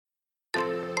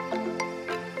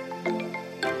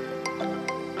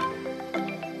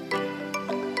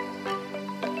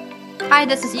Hi,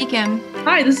 this is Ekim.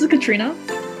 Hi, this is Katrina.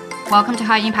 Welcome to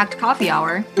High Impact Coffee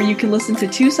Hour, where you can listen to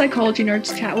two psychology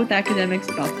nerds chat with academics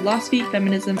about philosophy,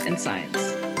 feminism, and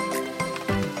science.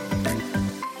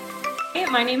 Hey,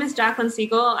 my name is Jacqueline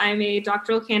Siegel. I'm a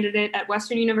doctoral candidate at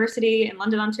Western University in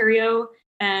London, Ontario,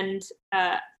 and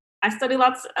I study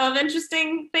lots of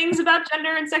interesting things about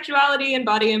gender and sexuality and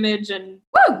body image and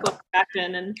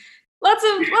fashion and lots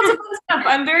of fun stuff.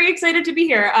 I'm very excited to be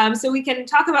here, so we can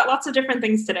talk about lots of different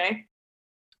things today.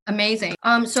 Amazing.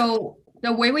 So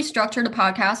the way we structure the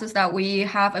podcast is that we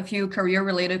have a few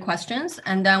career-related questions,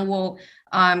 and then we'll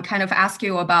kind of ask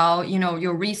you about,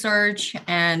 your research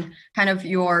and kind of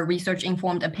your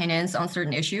research-informed opinions on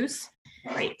certain issues.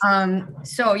 Right.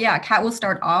 So yeah, Kat will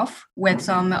start off with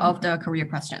some of the career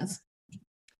questions.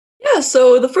 Yeah,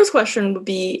 so the first question would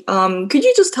be, could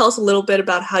you just tell us a little bit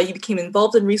about how you became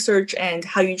involved in research and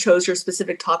how you chose your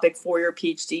specific topic for your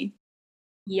PhD?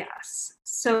 Yes.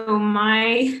 So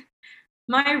my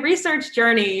research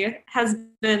journey has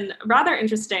been rather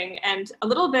interesting and a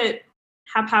little bit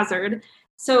haphazard.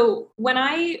 So when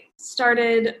I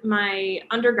started my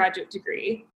undergraduate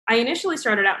degree, I initially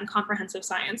started out in comprehensive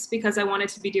science because I wanted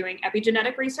to be doing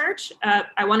epigenetic research.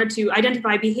 I wanted to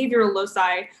identify behavioral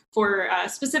loci for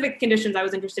specific conditions I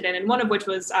was interested in, and one of which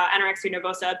was anorexia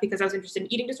nervosa because I was interested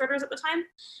in eating disorders at the time.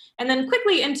 And then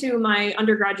quickly into my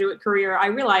undergraduate career, I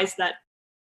realized that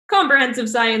comprehensive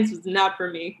science was not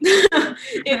for me.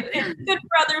 It's good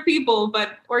for other people,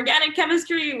 but organic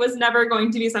chemistry was never going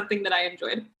to be something that I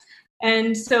enjoyed.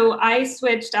 And so I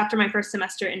switched after my first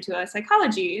semester into a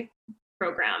psychology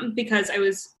program because I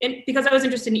was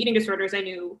interested in eating disorders. I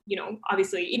knew,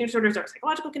 obviously eating disorders are a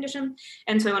psychological condition.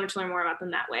 And so I wanted to learn more about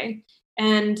them that way.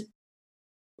 And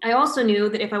I also knew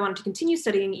that if I wanted to continue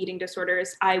studying eating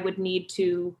disorders, I would need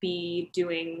to be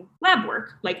doing lab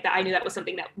work. Like that, I knew that was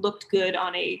something that looked good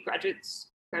on a graduate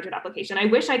application. I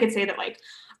wish I could say that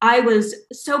I was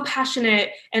so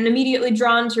passionate and immediately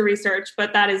drawn to research,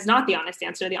 but that is not the honest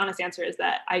answer. The honest answer is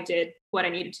that I did what I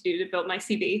needed to do to build my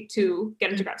CV to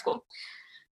get into grad school.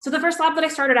 So the first lab that I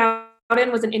started out in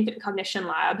was an infant cognition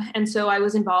lab. And so I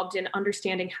was involved in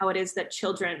understanding how it is that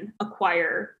children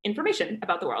acquire information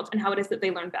about the world and how it is that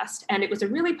they learn best. And it was a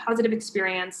really positive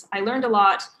experience. I learned a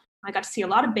lot. I got to see a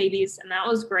lot of babies, and that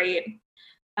was great.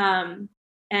 But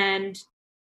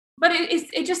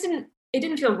it just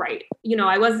didn't feel right.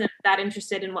 I wasn't that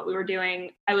interested in what we were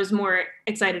doing. I was more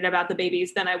excited about the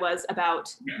babies than I was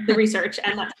about the research.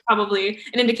 And that's probably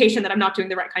an indication that I'm not doing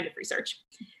the right kind of research.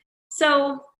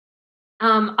 So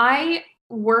I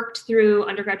worked through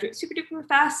undergraduate super duper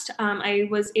fast. I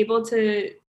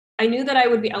knew that I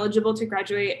would be eligible to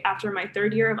graduate after my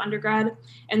third year of undergrad.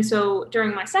 And so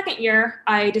during my second year,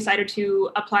 I decided to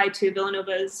apply to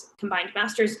Villanova's combined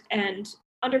master's and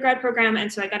undergrad program.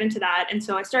 And so I got into that. And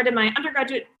so I started my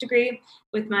undergraduate degree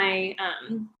with my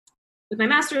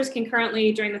master's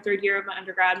concurrently during the third year of my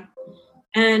undergrad.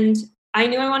 And I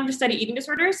knew I wanted to study eating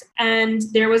disorders, and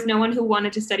there was no one who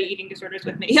wanted to study eating disorders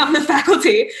with me on the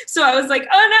faculty. So I was like,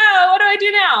 oh no, what do I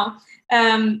do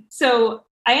now? So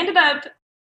I ended up,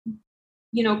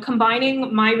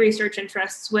 combining my research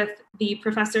interests with the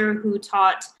professor who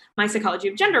taught my psychology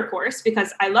of gender course,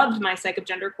 because I loved my psych of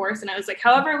gender course. And I was like,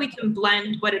 however we can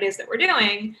blend what it is that we're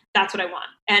doing, that's what I want.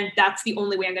 And that's the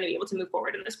only way I'm going to be able to move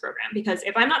forward in this program. Because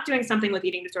if I'm not doing something with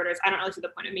eating disorders, I don't really see the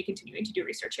point of me continuing to do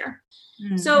research here.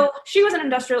 Mm-hmm. So she was an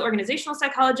industrial organizational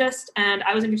psychologist, and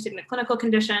I was interested in a clinical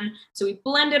condition. So we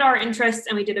blended our interests,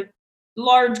 and we did a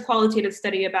large qualitative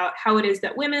study about how it is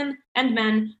that women and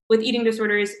men with eating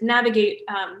disorders navigate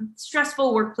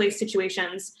stressful workplace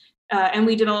situations. And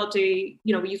we developed we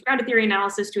used grounded theory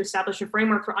analysis to establish a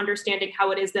framework for understanding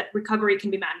how it is that recovery can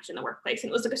be managed in the workplace. And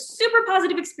it was a super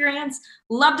positive experience,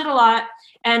 loved it a lot.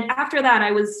 And after that,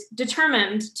 I was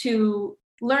determined to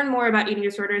learn more about eating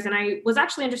disorders. And I was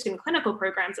actually interested in clinical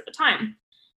programs at the time.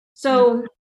 So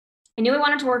I knew I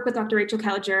wanted to work with Dr. Rachel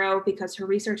Calogero because her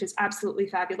research is absolutely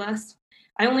fabulous.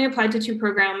 I only applied to 2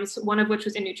 programs, one of which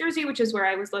was in New Jersey, which is where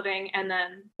I was living, and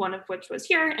then one of which was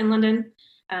here in London.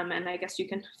 And I guess you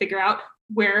can figure out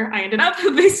where I ended up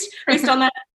based on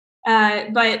that.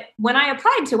 But when I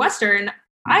applied to Western,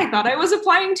 I thought I was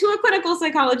applying to a clinical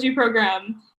psychology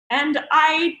program, and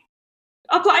I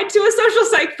applied to a social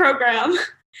psych program.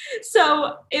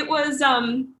 So it was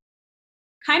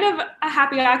kind of a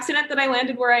happy accident that I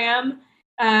landed where I am.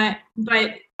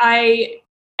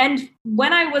 And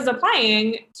when I was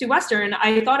applying to Western,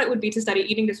 I thought it would be to study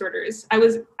eating disorders.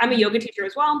 I'm a yoga teacher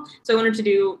as well. So I wanted to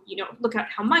do, look at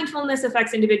how mindfulness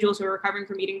affects individuals who are recovering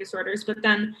from eating disorders. But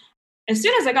then as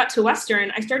soon as I got to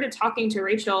Western, I started talking to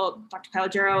Rachel, Dr.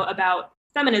 Calogero, about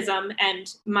feminism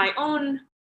and my own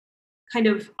kind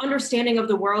of understanding of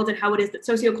the world and how it is that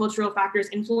sociocultural factors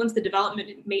influence the development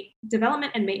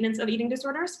and maintenance of eating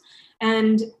disorders.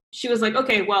 And she was like,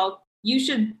 okay, well, you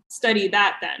should study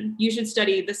that then. You should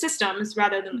study the systems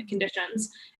rather than the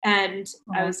conditions. And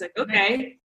I was like,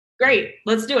 okay, great,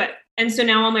 let's do it. And so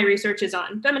now all my research is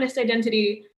on feminist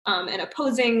identity and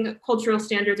opposing cultural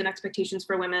standards and expectations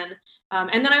for women.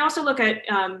 And then I also look at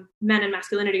men and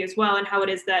masculinity as well, and how it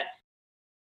is that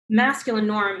masculine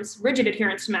norms, rigid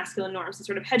adherence to masculine norms, and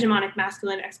sort of hegemonic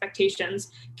masculine expectations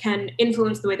can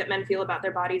influence the way that men feel about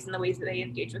their bodies and the ways that they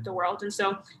engage with the world. And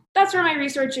so that's where my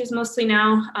research is mostly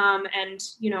now. And,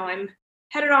 I'm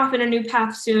headed off in a new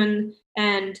path soon,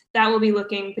 and that will be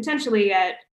looking potentially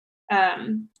at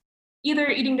either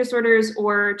eating disorders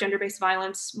or gender-based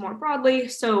violence more broadly.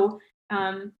 So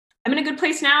I'm in a good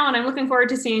place now, and I'm looking forward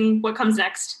to seeing what comes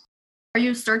next. Are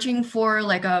you searching for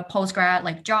like a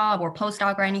postgrad job or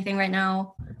postdoc or anything right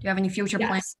now? Do you have any future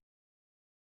plans?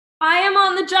 I am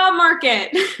on the job market.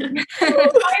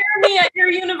 Hire me at your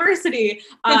university.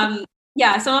 So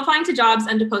I'm applying to jobs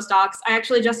and to postdocs. I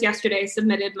actually just yesterday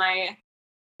submitted I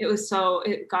was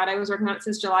working on it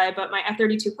since July, but my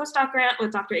F32 postdoc grant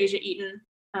with Dr. Asia Eaton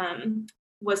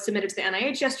was submitted to the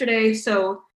NIH yesterday.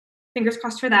 So fingers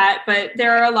crossed for that. But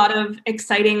there are a lot of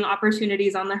exciting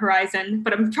opportunities on the horizon,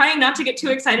 but I'm trying not to get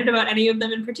too excited about any of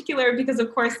them in particular, because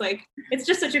of course, it's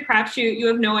just such a crapshoot. You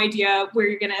have no idea where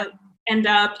you're going to end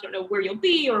up. You don't know where you'll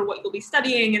be or what you'll be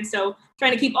studying. And so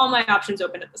trying to keep all my options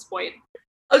open at this point.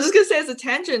 I was just going to say, as a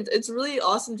tangent, it's really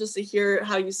awesome just to hear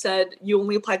how you said you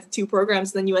only applied to 2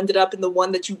 programs and then you ended up in the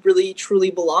one that you really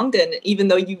truly belonged in, even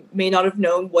though you may not have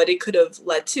known what it could have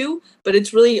led to. But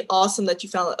it's really awesome that you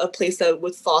found a place that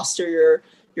would foster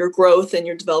your growth and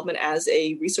your development as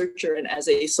a researcher and as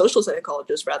a social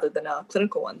psychologist rather than a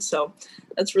clinical one. So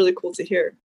that's really cool to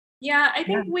hear. Yeah, I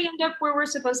think we end up where we're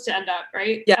supposed to end up,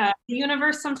 right? Yeah. The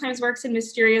universe sometimes works in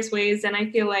mysterious ways, and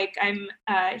I feel like I'm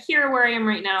here where I am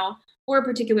right now for a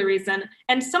particular reason,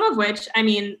 and some of which,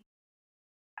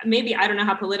 maybe I don't know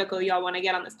how political y'all want to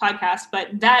get on this podcast, but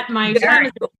that my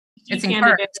time as a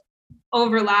candidate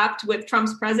overlapped with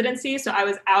Trump's presidency, so I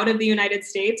was out of the United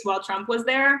States while Trump was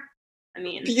there.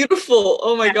 Beautiful.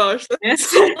 Oh my gosh.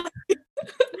 That's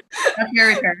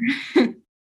very fair.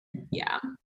 Yeah.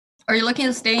 Are you looking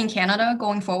to stay in Canada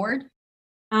going forward?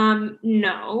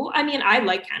 No, I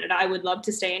like Canada. I would love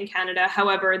to stay in Canada.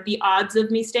 However, the odds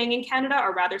of me staying in Canada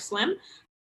are rather slim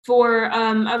for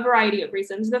a variety of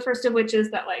reasons. The first of which is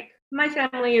that my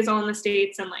family is all in the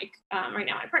States, and right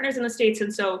now my partner's in the States.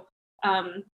 And so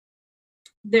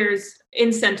there's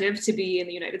incentive to be in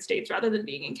the United States rather than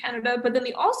being in Canada. But then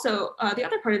the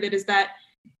other part of it is that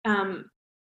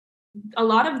a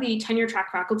lot of the tenure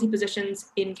track faculty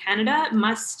positions in Canada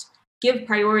must give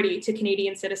priority to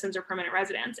Canadian citizens or permanent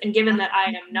residents. And given that I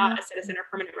am not a citizen or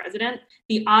permanent resident,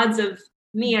 the odds of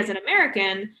me as an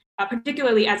American,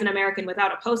 particularly as an American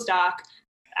without a postdoc,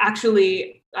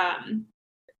 actually,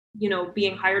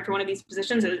 being hired for one of these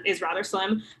positions is rather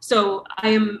slim. So I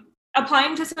am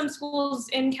applying to some schools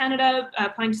in Canada,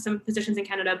 applying to some positions in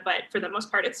Canada, but for the most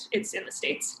part, it's in the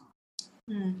States.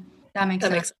 That makes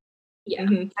sense. Yeah.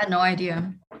 I had no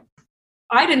idea.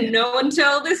 I didn't know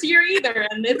until this year either,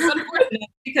 and it's unfortunate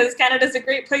because Canada's a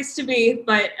great place to be,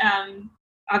 but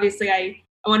obviously I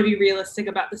want to be realistic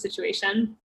about the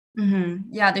situation.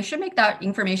 Mm-hmm. Yeah, they should make that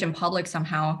information public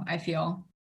somehow, I feel.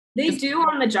 They do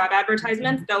on the job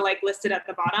advertisements, they'll list it at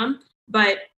the bottom,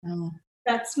 but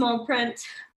that small print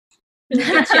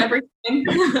gets you every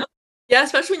time. Yeah,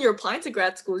 especially when you're applying to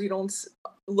grad schools, you don't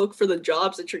look for the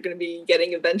jobs that you're going to be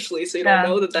getting eventually, so you don't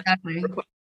know that that's required.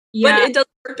 Yeah. But it does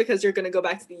work because you're going to go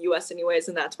back to the U.S. anyways,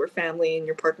 and that's where family and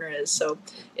your partner is. So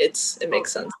it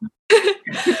makes sense.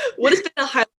 What has been a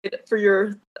highlight for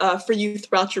you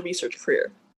throughout your research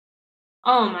career?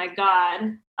 Oh my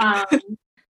God.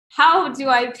 How do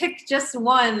I pick just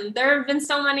one? There have been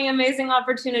so many amazing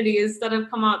opportunities that have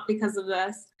come up because of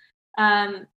this.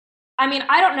 I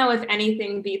don't know if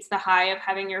anything beats the high of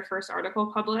having your first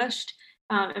article published.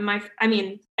 I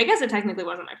guess it technically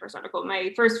wasn't my first article.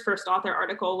 My first author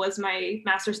article was my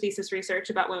master's thesis research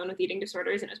about women with eating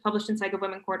disorders, and it was published in Psych of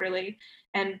Women Quarterly.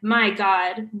 And my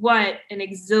God, what an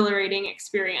exhilarating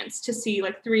experience to see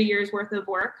 3 years worth of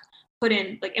work put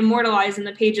in, immortalized in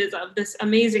the pages of this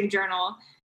amazing journal.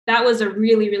 That was a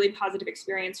really, really positive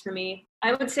experience for me.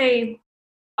 I would say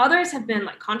others have been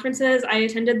conferences. I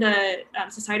attended the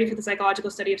Society for the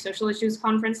Psychological Study of Social Issues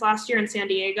conference last year in San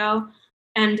Diego.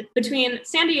 And between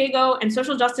San Diego and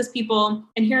social justice people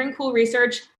and hearing cool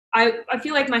research, I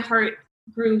feel like my heart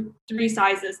grew 3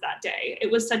 sizes that day.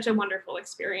 It was such a wonderful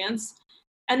experience.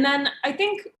 And then I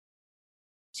think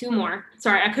two more.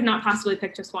 Sorry, I could not possibly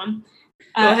pick just one.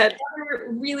 Go ahead. Another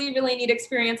really, really neat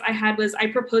experience I had was I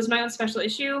proposed my own special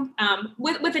issue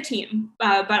with a team,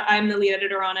 but I'm the lead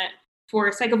editor on it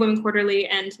for Psych of Women Quarterly,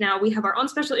 and now we have our own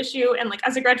special issue. And like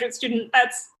as a graduate student,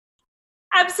 that's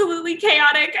absolutely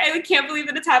chaotic. I can't believe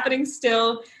that it's happening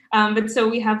still. But so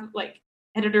we have like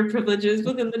editor privileges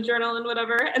within the journal and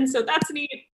whatever, and so that's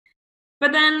neat.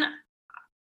 But then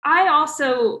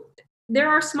there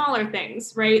are smaller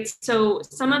things, right? So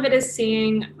some of it is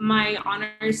seeing my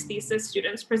honors thesis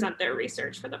students present their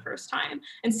research for the first time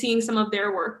and seeing some of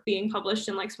their work being published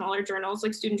in like smaller journals,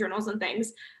 like student journals and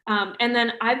things. And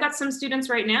then I've got some students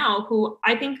right now who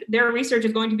I think their research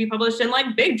is going to be published in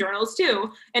like big journals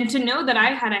too. And to know that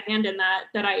I had a hand in that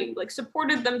I like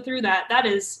supported them through that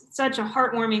is such a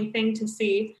heartwarming thing to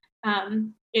see.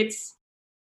 It's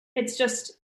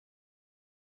just,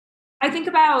 I think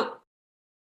about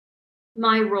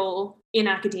my role in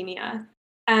academia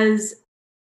as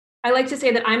I like to say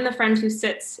that I'm the friend who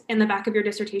sits in the back of your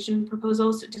dissertation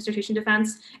proposals, dissertation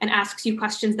defense, and asks you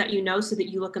questions that you know so that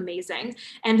you look amazing.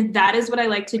 And that is what I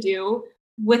like to do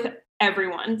with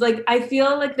everyone. Like, I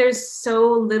feel like there's so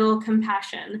little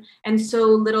compassion and so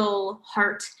little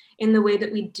heart in the way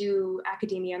that we do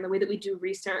academia and the way that we do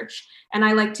research. And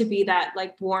I like to be that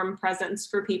like warm presence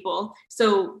for people.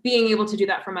 So being able to do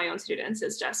that for my own students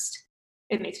is just,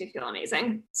 it makes me feel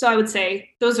amazing. So I would say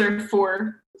those are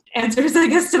 4 answers, I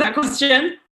guess, to that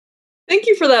question. Thank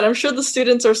you for that. I'm sure the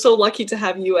students are so lucky to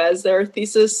have you as their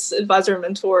thesis advisor and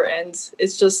mentor. And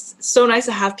it's just so nice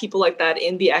to have people like that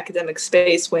in the academic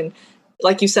space when,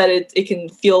 like you said, it can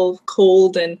feel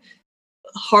cold and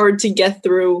hard to get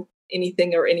through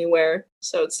anything or anywhere.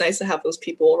 So it's nice to have those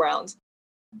people around.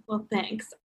 Well,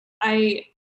 thanks. I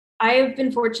have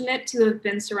been fortunate to have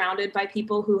been surrounded by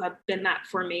people who have been that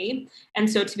for me. And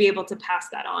so to be able to pass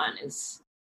that on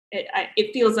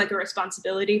it feels like a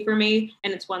responsibility for me.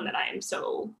 And it's one that I am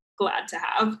so glad to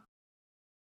have.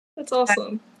 That's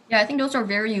awesome. Yeah, I think those are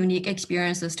very unique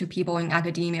experiences to people in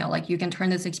academia. Like you can turn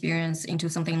this experience into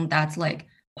something that's like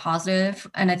positive.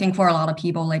 And I think for a lot of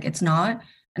people, like it's not.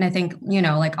 And I think,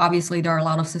 like obviously there are a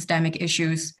lot of systemic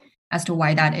issues as to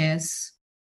why that is.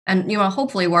 And,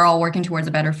 hopefully we're all working towards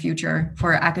a better future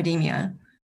for academia.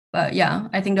 But yeah,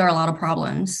 I think there are a lot of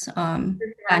problems that need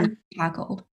to be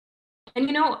tackled.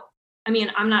 And,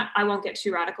 I won't get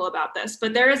too radical about this,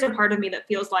 but there is a part of me that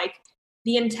feels like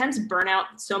the intense burnout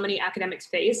so many academics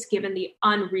face, given the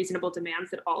unreasonable demands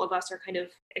that all of us are kind of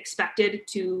expected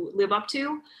to live up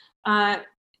to,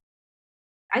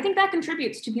 I think that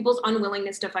contributes to people's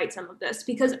unwillingness to fight some of this,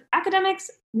 because academics,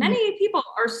 many people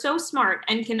are so smart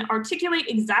and can articulate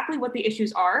exactly what the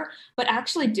issues are, but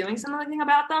actually doing something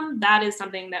about them, that is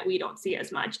something that we don't see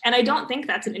as much. And I don't think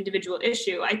that's an individual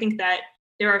issue. I think that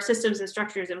there are systems and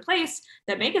structures in place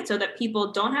that make it so that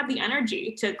people don't have the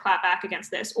energy to clap back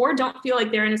against this, or don't feel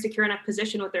like they're in a secure enough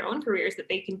position with their own careers that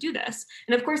they can do this.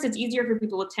 And of course, it's easier for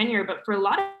people with tenure, but for a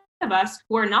lot of us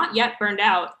who are not yet burned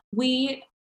out, we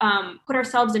put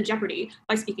ourselves in jeopardy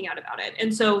by speaking out about it.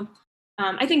 And so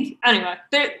I think, anyway,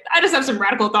 I just have some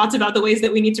radical thoughts about the ways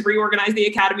that we need to reorganize the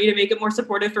academy to make it more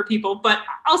supportive for people, but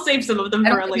I'll save some of them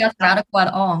for a later. That's radical at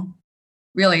all.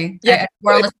 Really. Yeah.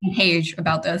 We're on the same page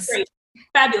about this. Great.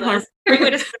 Fabulous. Great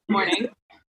way to start the morning.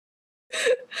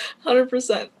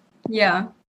 100%. Yeah.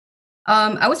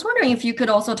 I was wondering if you could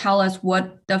also tell us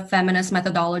what the feminist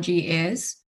methodology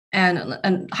is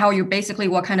and how you basically,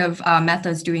 what kind of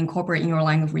methods do you incorporate in your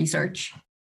line of research?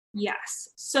 Yes.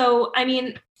 So,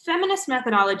 feminist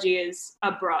methodology is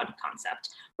a broad concept,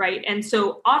 right? And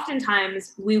so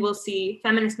oftentimes we will see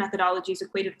feminist methodologies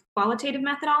equated with qualitative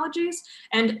methodologies.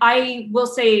 And I will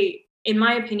say, in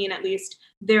my opinion at least,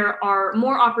 there are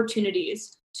more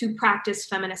opportunities to practice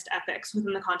feminist ethics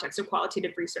within the context of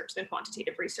qualitative research than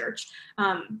quantitative research.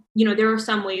 There are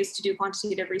some ways to do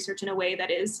quantitative research in a way that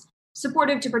is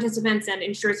supportive to participants and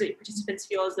ensures that participants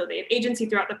feel as though they have agency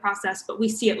throughout the process, but we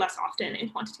see it less often in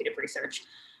quantitative research.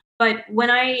 But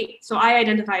I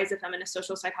identify as a feminist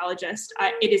social psychologist,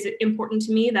 it is important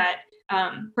to me that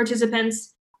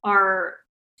participants are,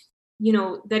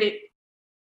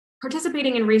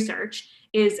 participating in research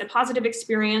is a positive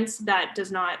experience that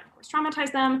does not, of course,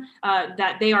 traumatize them,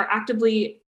 that they are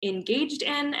actively engaged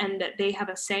in and that they have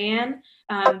a say in.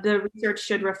 The research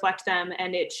should reflect them,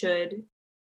 and they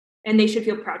should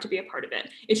feel proud to be a part of it.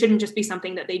 It shouldn't just be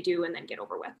something that they do and then get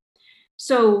over with.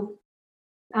 So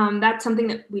that's something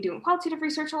that we do in qualitative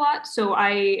research a lot. So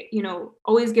I,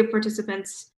 always give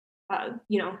participants,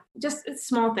 just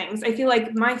small things. I feel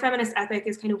like my feminist ethic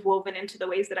is kind of woven into the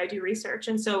ways that I do research.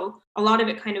 And so a lot of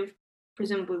it kind of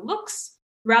presumably looks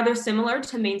rather similar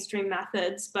to mainstream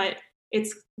methods, but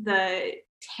it's the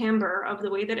timbre of the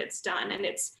way that it's done, and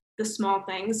it's the small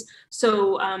things.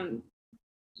 So,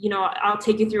 I'll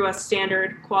take you through a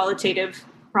standard qualitative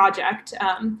project.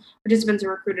 Participants are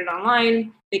recruited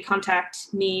online. They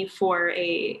contact me for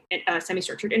a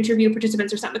semi-structured interview.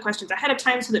 Participants are sent the questions ahead of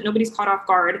time so that nobody's caught off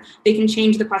guard. They can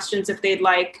change the questions if they'd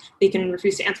like. They can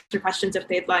refuse to answer questions if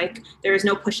they'd like. There is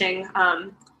no pushing.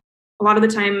 A lot of the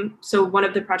time, so one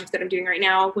of the projects that I'm doing right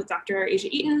now with Dr. Asia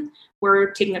Eaton,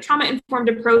 we're taking a trauma-informed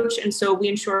approach, and so we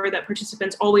ensure that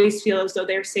participants always feel as though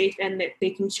they're safe and that they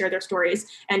can share their stories.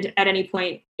 And at any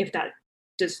point, if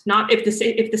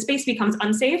the space becomes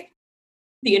unsafe,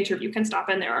 the interview can stop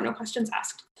and there are no questions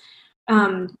asked.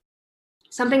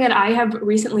 Something that I have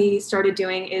recently started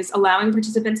doing is allowing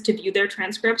participants to view their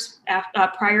transcripts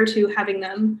prior to having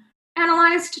them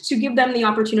analyzed, to give them the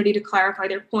opportunity to clarify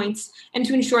their points and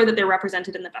to ensure that they're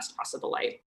represented in the best possible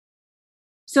light.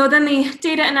 So then the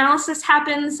data analysis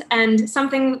happens, and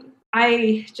something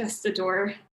I just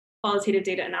adore, qualitative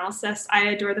data analysis. I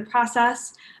adore the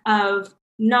process of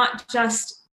not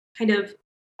just kind of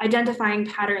identifying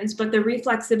patterns, but the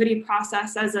reflexivity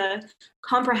process as a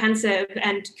comprehensive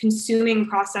and consuming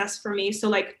process for me. So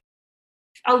like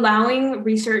allowing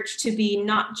research to be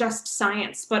not just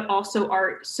science, but also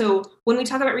art. So when we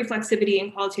talk about reflexivity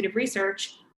in qualitative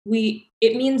research,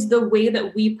 it means the way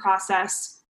that we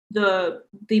process the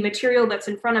material that's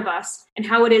in front of us and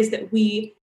how it is that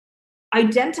we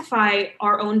identify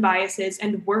our own biases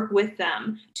and work with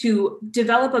them to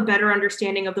develop a better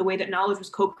understanding of the way that knowledge was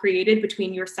co-created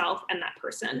between yourself and that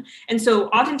person. And so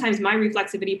oftentimes my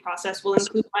reflexivity process will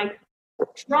include like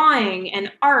drawing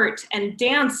and art and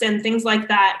dance and things like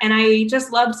that. And I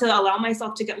just love to allow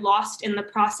myself to get lost in the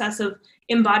process of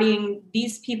embodying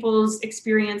these people's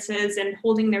experiences and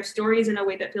holding their stories in a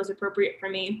way that feels appropriate for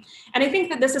me. And I think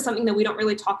that this is something that we don't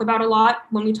really talk about a lot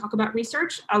when we talk about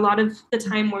research. A lot of the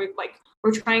time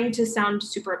we're trying to sound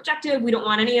super objective. We don't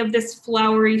want any of this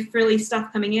flowery, frilly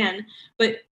stuff coming in.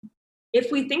 But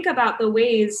if we think about the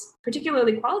ways,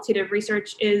 particularly qualitative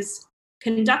research is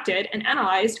conducted and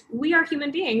analyzed, we are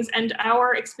human beings and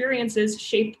our experiences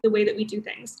shape the way that we do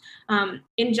things.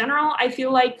 In general, I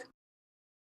feel like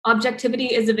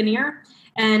objectivity is a veneer,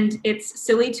 and it's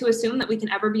silly to assume that we can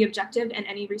ever be objective in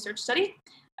any research study.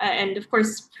 And of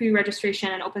course, pre-registration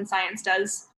and open science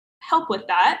does help with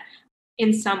that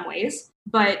in some ways,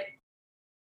 but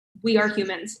we are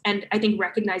humans. And I think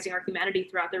recognizing our humanity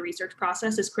throughout the research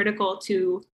process is critical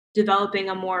to developing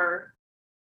a more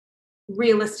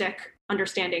realistic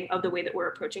understanding of the way that we're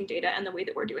approaching data and the way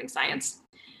that we're doing science.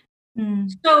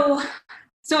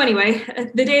 So anyway,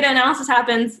 the data analysis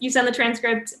happens. You send the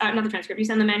transcript, you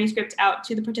send the manuscript out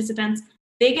to the participants.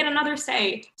 They get another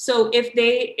say. So if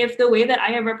the way that I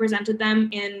have represented them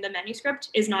in the manuscript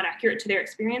is not accurate to their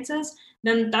experiences,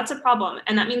 then that's a problem.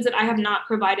 And that means that I have not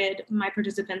provided my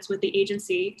participants with the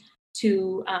agency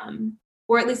to,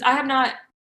 or at least I have not,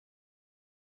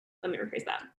 let me rephrase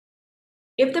that.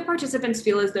 If the participants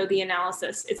feel as though the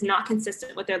analysis is not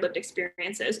consistent with their lived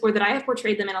experiences, or that I have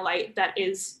portrayed them in a light that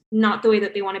is not the way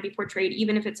that they want to be portrayed,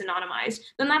 even if it's anonymized,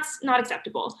 then that's not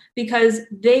acceptable because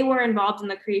they were involved in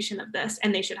the creation of this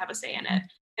and they should have a say in it.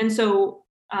 And so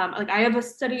I have a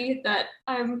study that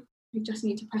I just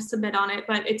need to press submit on it,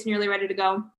 but it's nearly ready to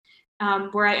go,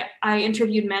 where I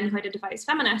interviewed men who identify as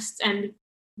feminists. And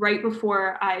right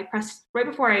before I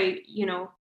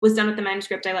was done with the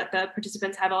manuscript, I let the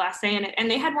participants have a last say in it, and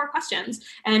they had more questions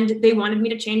and they wanted me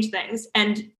to change things,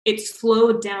 and it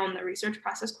slowed down the research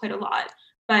process quite a lot.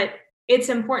 But it's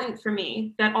important for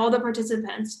me that all the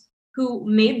participants who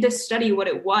made this study what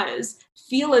it was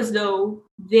feel as though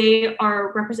they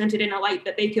are represented in a light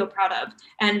that they feel proud of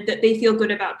and that they feel good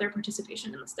about their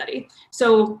participation in the study.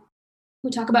 So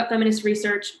we talk about feminist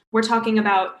research, we're talking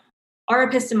about our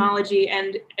epistemology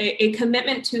and a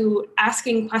commitment to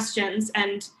asking questions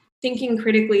and thinking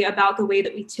critically about the way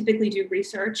that we typically do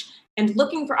research and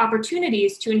looking for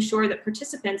opportunities to ensure that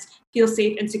participants feel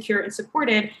safe and secure and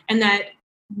supported, and that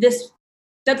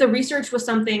the research was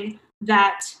something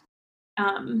that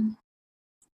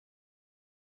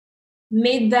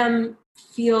made them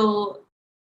feel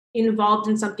involved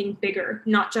in something bigger,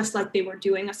 not just like they were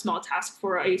doing a small task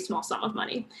for a small sum of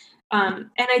money. And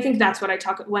I think that's when I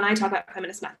talk about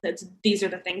feminist methods, these are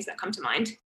the things that come to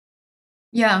mind.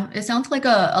 Yeah, it sounds like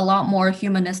a lot more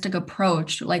humanistic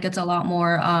approach. Like it's a lot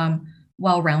more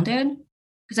well-rounded.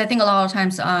 Because I think a lot of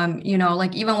times,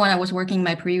 like even when I was working in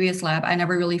my previous lab, I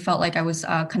never really felt like I was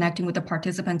connecting with the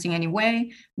participants in any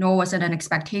way, nor was it an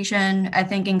expectation. I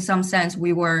think in some sense,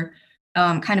 we were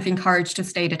kind of encouraged to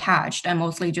stay detached and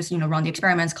mostly just, run the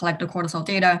experiments, collect the cortisol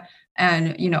data,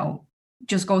 and,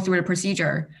 just go through the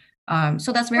procedure.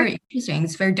 So that's very interesting.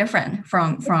 It's very different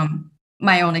from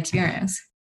my own experience.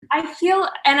 I feel,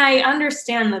 and I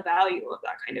understand the value of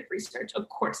that kind of research. Of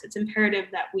course, it's imperative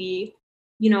that we,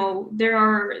 there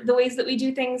are the ways that we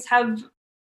do things have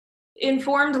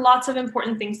informed lots of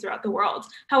important things throughout the world.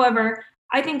 However,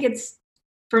 I think it's,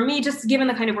 for me, just given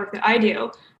the kind of work that I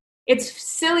do, it's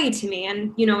silly to me,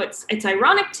 and it's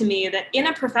ironic to me that in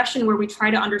a profession where we try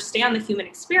to understand the human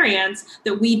experience,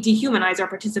 that we dehumanize our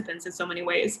participants in so many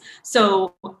ways.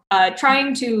 So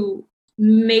trying to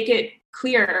make it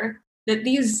clear that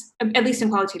these, at least in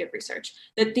qualitative research,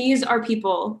 that these are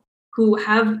people who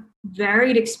have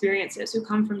varied experiences, who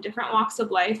come from different walks of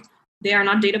life. They are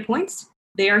not data points.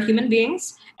 They are human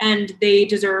beings, and they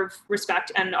deserve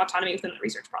respect and autonomy within the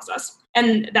research process.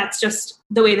 And that's just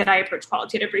the way that I approach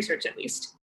qualitative research, at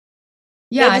least.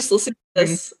 Yeah, just listening to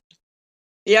this.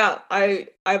 Yeah,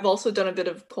 I've also done a bit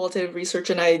of qualitative research,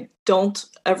 and I don't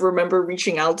ever remember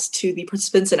reaching out to the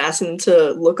participants and asking them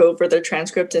to look over their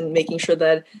transcript and making sure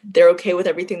that they're okay with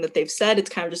everything that they've said. It's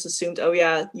kind of just assumed, oh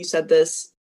yeah, you said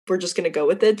this, we're just going to go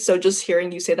with it. So just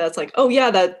hearing you say that, it's like, oh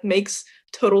yeah, that makes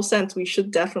total sense. We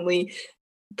should definitely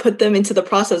put them into the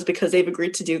process because they've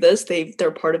agreed to do this.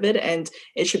 They're part of it, and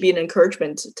it should be an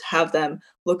encouragement to have them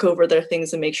look over their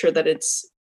things and make sure that it's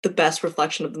the best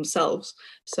reflection of themselves.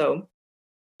 So,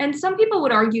 and some people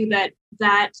would argue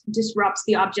that disrupts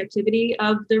the objectivity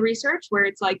of the research, where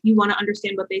it's like you want to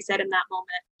understand what they said in that moment,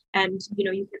 and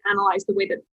you can analyze the way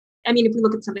that, I mean, if we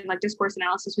look at something like discourse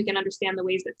analysis, we can understand the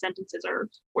ways that sentences are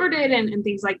worded and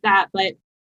things like that. But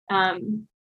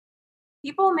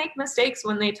people make mistakes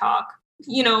when they talk.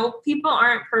 People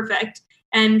aren't perfect,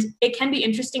 and it can be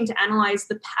interesting to analyze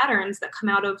the patterns that come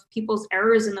out of people's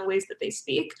errors in the ways that they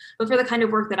speak. But for the kind of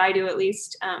work that I do, at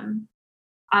least,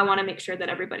 I want to make sure that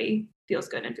everybody feels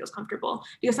good and feels comfortable,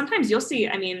 because sometimes you'll see,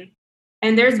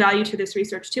 and there's value to this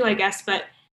research too, I guess, but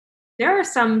there are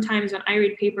some times when I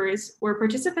read papers where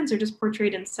participants are just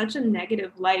portrayed in such a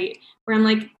negative light, where I'm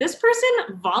like, this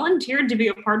person volunteered to be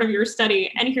a part of your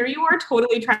study, and here you are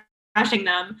totally trashing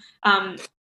them.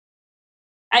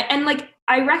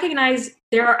 I recognize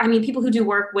there are, people who do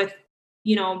work with,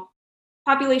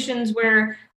 populations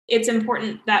where it's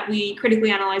important that we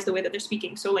critically analyze the way that they're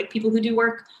speaking. So like people who do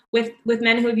work with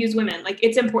men who abuse women, like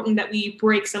it's important that we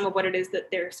break some of what it is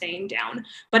that they're saying down.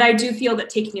 But I do feel that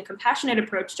taking a compassionate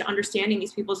approach to understanding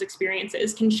these people's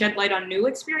experiences can shed light on new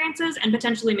experiences and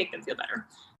potentially make them feel better.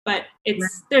 But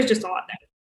there's just a lot there.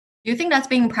 Do you think that's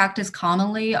being practiced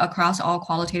commonly across all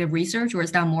qualitative research, or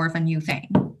is that more of a new thing?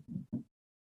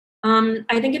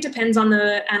 I think it depends on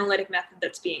the analytic method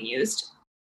that's being used.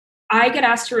 I get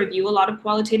asked to review a lot of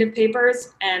qualitative papers,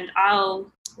 and I'll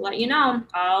let you know,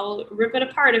 I'll rip it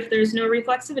apart if there's no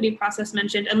reflexivity process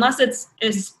mentioned, unless it's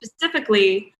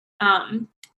specifically,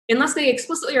 unless they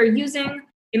explicitly are using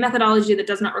a methodology that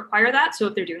does not require that. So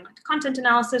if they're doing like a content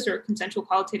analysis or consensual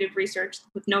qualitative research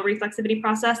with no reflexivity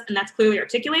process, and that's clearly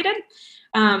articulated,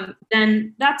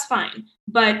 then that's fine.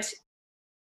 But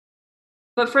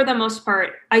for the most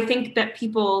part, I think that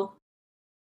people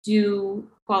do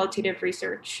qualitative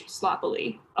research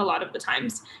sloppily a lot of the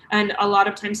times. And a lot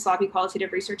of times sloppy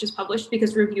qualitative research is published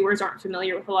because reviewers aren't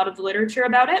familiar with a lot of the literature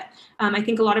about it. I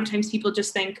think a lot of times people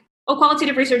just think, oh,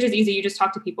 qualitative research is easy. You just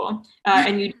talk to people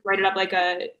and you write it up like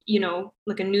a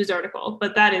news article.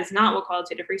 But that is not what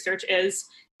qualitative research is.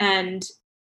 And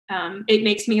it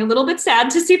makes me a little bit sad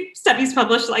to see studies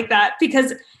published like that,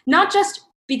 because not just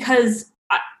because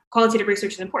qualitative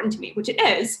research is important to me, which it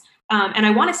is, and I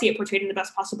want to see it portrayed in the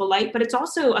best possible light, but it's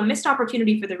also a missed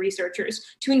opportunity for the researchers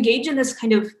to engage in this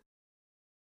kind of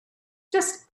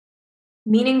just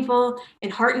meaningful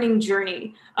and heartening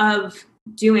journey of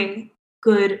doing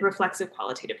good reflexive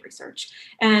qualitative research.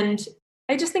 And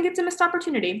I just think it's a missed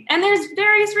opportunity. And there's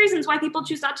various reasons why people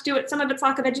choose not to do it. Some of it's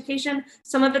lack of education,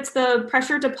 some of it's the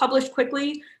pressure to publish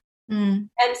quickly, and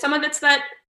some of it's that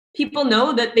people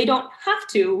know that they don't have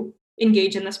to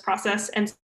engage in this process,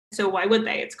 and so why would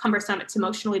they? It's cumbersome, it's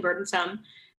emotionally burdensome,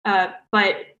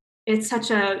 but it's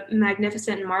such a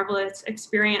magnificent and marvelous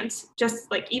experience. Just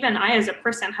like even I as a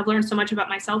person have learned so much about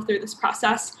myself through this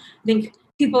process. I think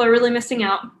people are really missing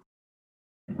out.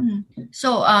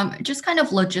 So just kind of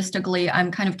logistically,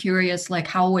 I'm kind of curious, like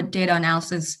how would data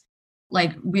analysis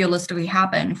like realistically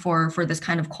happen for this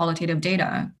kind of qualitative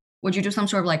data? Would you do some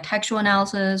sort of like textual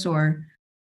analysis or?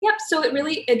 Yep. So it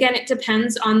really, again, it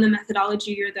depends on the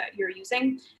methodology that you're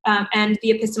using and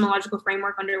the epistemological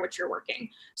framework under which you're working.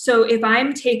 So if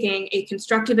I'm taking a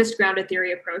constructivist grounded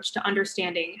theory approach to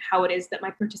understanding how it is that my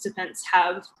participants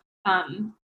have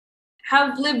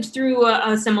have lived through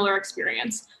a similar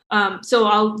experience. So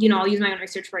I'll use my own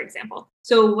research for example.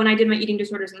 So when I did my eating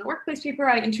disorders in the workplace paper,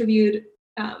 I interviewed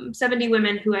 70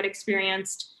 women who had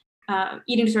experienced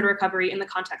eating disorder recovery in the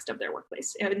context of their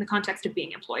workplace, in the context of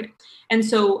being employed. And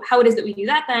so how it is that we do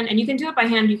that then, and you can do it by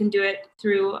hand, you can do it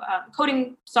through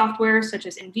coding software such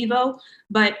as NVivo,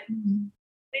 but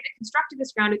the way that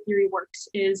constructivist grounded theory works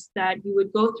is that you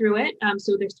would go through it.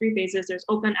 So there's 3 phases. There's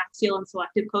open, axial, and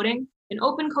selective coding. In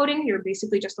open coding, you're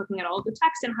basically just looking at all of the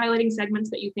text and highlighting segments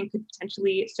that you think could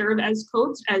potentially serve as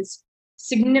codes, as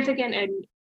significant and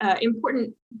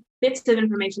important bits of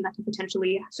information that can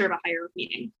potentially serve a higher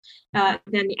meaning.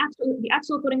 Then the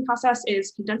axial coding process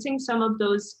is condensing some of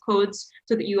those codes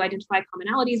so that you identify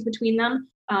commonalities between them.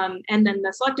 And then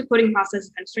the selective coding process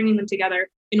is kind of stringing them together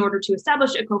in order to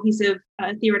establish a cohesive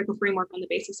theoretical framework on the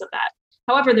basis of that.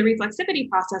 However, the reflexivity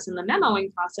process and the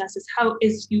memoing process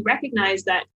is you recognize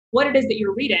that what it is that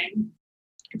you're reading,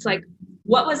 it's like,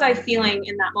 what was I feeling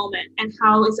in that moment? And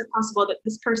how is it possible that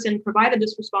this person provided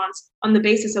this response on the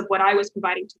basis of what I was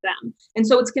providing to them? And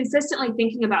so it's consistently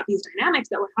thinking about these dynamics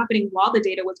that were happening while the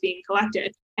data was being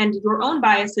collected and your own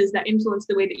biases that influence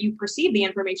the way that you perceive the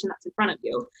information that's in front of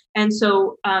you. And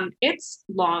so it's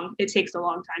long. It takes a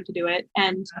long time to do it.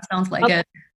 And that sounds like it.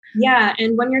 Yeah.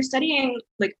 And when you're studying,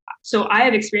 so I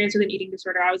have experience with an eating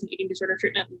disorder. I was in eating disorder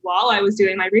treatment while I was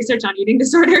doing my research on eating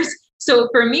disorders. So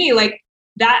for me,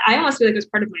 that I almost feel like it was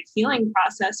part of my healing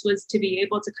process, was to be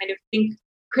able to kind of think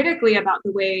critically about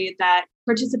the way that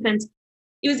participants,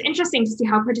 it was interesting to see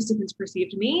how participants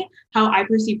perceived me, how I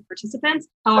perceived participants,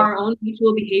 how our own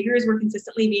mutual behaviors were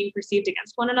consistently being perceived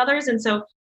against one another's. And so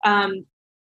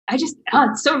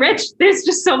it's so rich. There's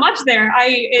just so much there.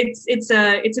 It's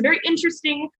a very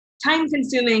interesting, time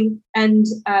consuming and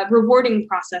rewarding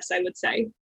process, I would say.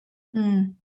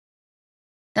 Mm.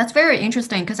 That's very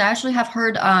interesting, because I actually have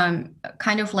heard I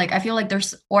feel like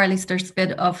there's a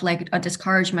bit of a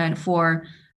discouragement for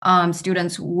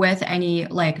students with any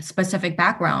specific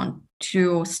background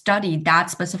to study that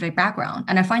specific background.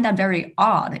 And I find that very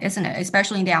odd, isn't it?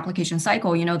 Especially in the application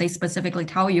cycle, they specifically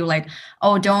tell you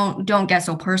don't get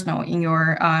so personal in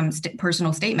your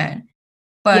personal statement.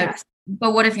 But Yes.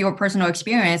 But what if your personal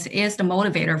experience is the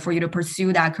motivator for you to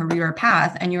pursue that career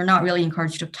path, and you're not really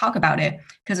encouraged to talk about it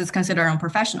because it's considered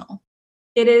unprofessional?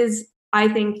 It is, I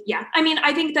think, yeah. I mean,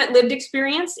 I think that lived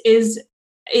experience is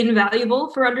invaluable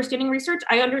for understanding research.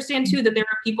 I understand too that there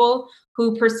are people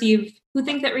who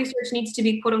think that research needs to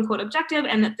be quote unquote objective,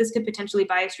 and that this could potentially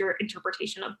bias your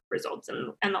interpretation of results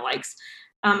and the likes.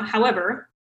 However,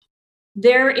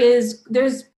 there's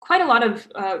quite a lot of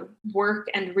work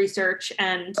and research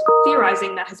and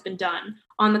theorizing that has been done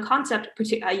on the concept.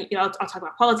 I'll talk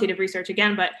about qualitative research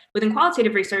again, but within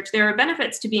qualitative research, there are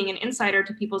benefits to being an insider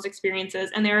to people's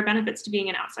experiences, and there are benefits to being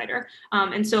an outsider.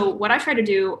 And so what I try to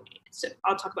do, so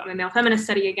I'll talk about my male feminist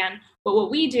study again, but what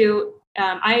we do,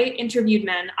 I interviewed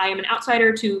men. I am an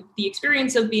outsider to the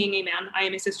experience of being a man. I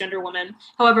am a cisgender woman.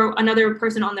 However, another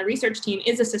person on the research team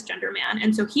is a cisgender man.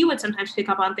 And so he would sometimes pick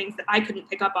up on things that I couldn't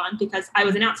pick up on because I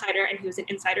was an outsider and he was an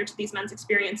insider to these men's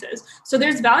experiences. So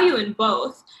there's value in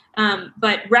both,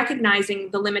 but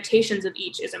recognizing the limitations of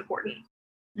each is important.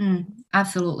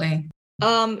 Absolutely.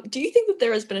 Do you think that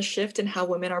there has been a shift in how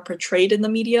women are portrayed in the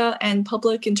media and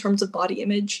public in terms of body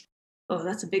image? Oh,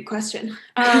 that's a big question.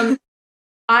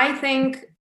 I think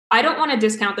I don't want to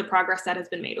discount the progress that has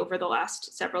been made over the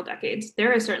last several decades.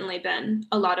 There has certainly been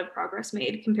a lot of progress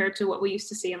made compared to what we used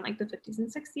to see in the 50s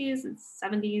and 60s and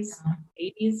 70s,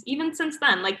 80s, even since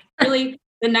then. Really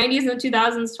the 90s and the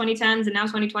 2000s, 2010s, and now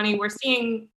 2020, we're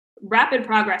seeing rapid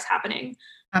progress happening.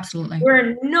 Absolutely.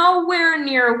 We're nowhere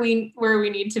near where we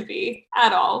need to be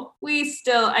at all. We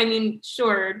still,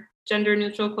 sure, gender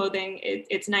neutral clothing,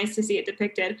 it's nice to see it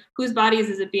depicted. Whose bodies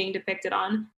is it being depicted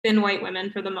on? Thin white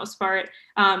women for the most part.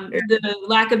 The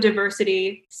lack of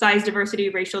diversity, size diversity,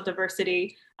 racial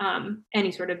diversity,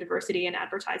 any sort of diversity in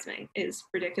advertising is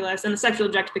ridiculous. And the sexual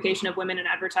objectification of women in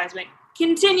advertising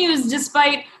continues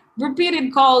despite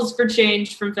repeated calls for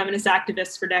change from feminist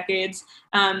activists for decades.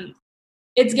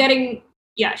 It's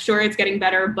getting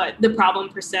better, but the problem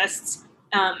persists.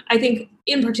 I think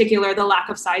in particular, the lack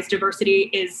of size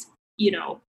diversity is,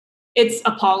 it's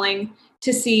appalling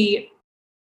to see.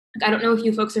 I don't know if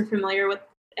you folks are familiar with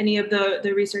any of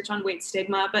the research on weight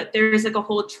stigma, but there's a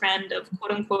whole trend of quote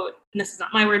unquote, and this is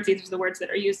not my words, these are the words that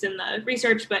are used in the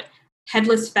research, but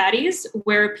headless fatties,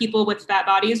 where people with fat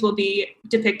bodies will be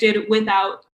depicted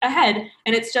without a head,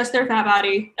 and it's just their fat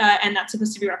body, and that's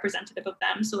supposed to be representative of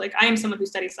them. So I am someone who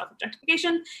studies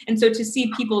self-objectification, and so to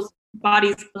see people's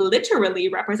bodies literally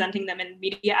representing them in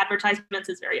media advertisements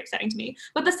is very upsetting to me.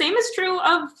 But the same is true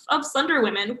of slender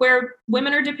women, where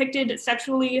women are depicted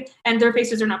sexually and their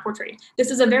faces are not portrayed.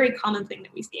 This is a very common thing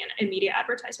that we see in media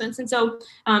advertisements. And so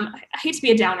I hate to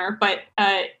be a downer, but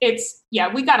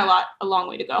we got a long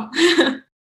way to go.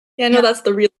 That's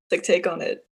the realistic take on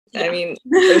it. Yeah. I mean,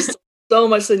 there's so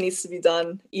much that needs to be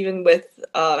done, even with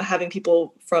having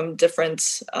people from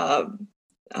different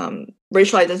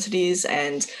racial identities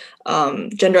and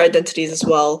gender identities as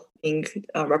well being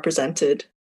represented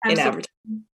in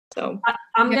advertising. So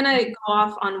I'm gonna go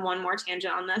off on one more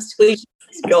tangent on this. Please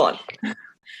go on.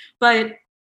 But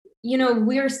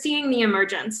we're seeing the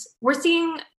emergence. We're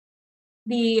seeing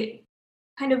the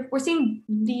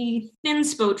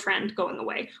thinspo trend going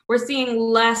away. We're seeing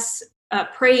less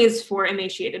praise for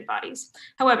emaciated bodies.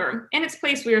 However, in its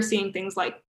place, we are seeing things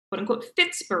like quote unquote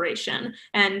fitspiration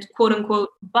and quote unquote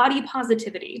body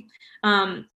positivity.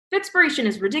 Fitspiration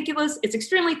is ridiculous. It's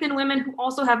extremely thin women who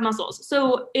also have muscles.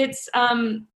 So it's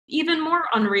even more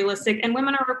unrealistic, and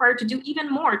women are required to do even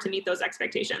more to meet those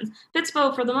expectations.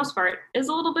 Fitspo, for the most part, is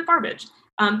a little bit garbage.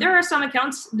 There are some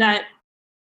accounts that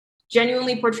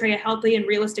genuinely portray a healthy and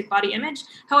realistic body image.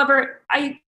 However,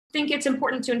 I think it's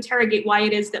important to interrogate why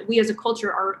it is that we as a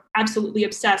culture are absolutely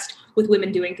obsessed with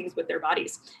women doing things with their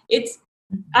bodies.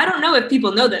 I don't know if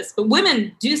people know this, but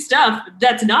women do stuff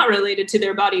that's not related to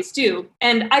their bodies too.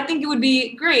 And I think it would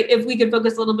be great if we could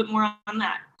focus a little bit more on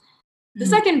that. The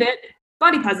second bit,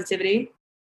 body positivity,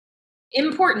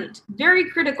 important, very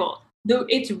critical.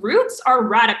 Its roots are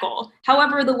radical.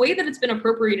 However, the way that it's been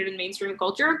appropriated in mainstream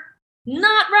culture,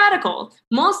 not radical.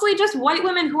 Mostly just white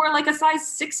women who are like a size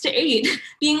 6 to 8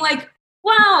 being like,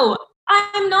 wow,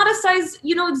 I'm not a size,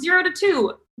 0 to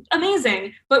 2.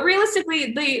 Amazing. But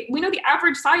realistically, we know the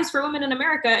average size for women in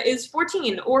America is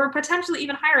 14 or potentially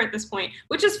even higher at this point,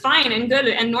 which is fine and good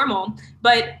and normal.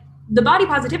 But the body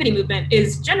positivity movement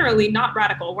is generally not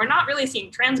radical. We're not really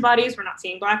seeing trans bodies. We're not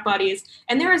seeing Black bodies.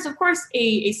 And there is, of course,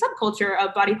 a subculture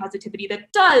of body positivity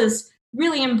that does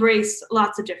really embrace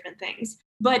lots of different things.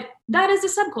 But that is a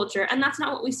subculture, and that's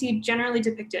not what we see generally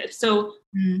depicted. So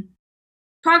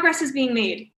progress is being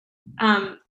made.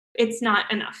 It's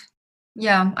not enough.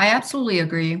 Yeah, I absolutely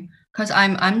agree. Because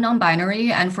I'm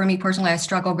non-binary, and for me personally, I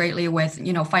struggle greatly with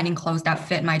finding clothes that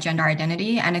fit my gender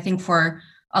identity. And I think for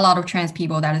a lot of trans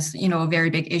people, that is a very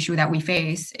big issue that we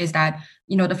face, is that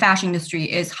the fashion industry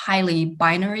is highly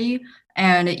binary,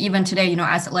 and even today,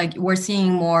 as like we're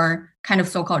seeing more kind of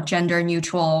so-called gender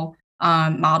neutral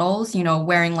models,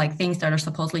 wearing like things that are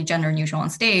supposedly gender neutral on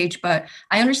stage. But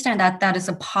I understand that that is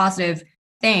a positive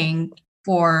thing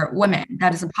for women.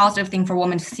 That is a positive thing for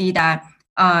women to see that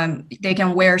they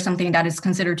can wear something that is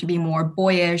considered to be more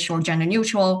boyish or gender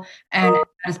neutral and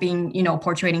as being,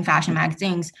 portrayed in fashion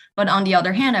magazines. But on the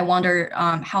other hand, I wonder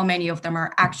how many of them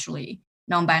are actually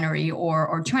non-binary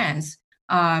or trans.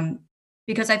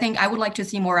 Because I think I would like to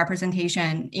see more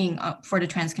representation for the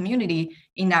trans community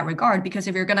in that regard. Because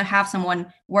if you're going to have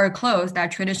someone wear clothes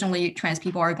that traditionally trans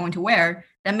people are going to wear,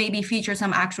 then maybe feature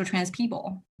some actual trans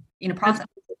people in the process.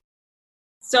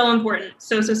 So important,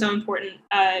 so important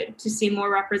to see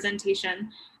more representation.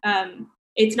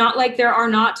 It's not like there are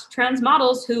not trans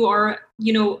models who are,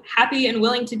 happy and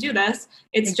willing to do this.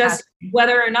 It's just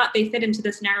whether or not they fit into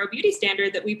this narrow beauty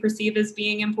standard that we perceive as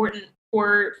being important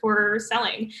for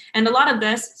selling. And a lot of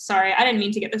this, sorry, I didn't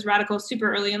mean to get this radical super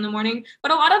early in the morning,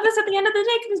 but a lot of this at the end of the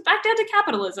day comes back down to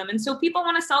capitalism. And so people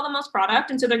want to sell the most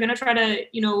product. And so they're going to try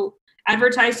to,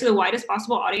 advertise to the widest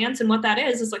possible audience. And what that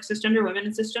is like cisgender women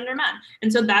and cisgender men.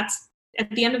 And so that's, at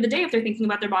the end of the day, if they're thinking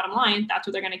about their bottom line, that's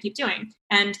what they're going to keep doing.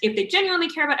 And if they genuinely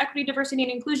care about equity, diversity,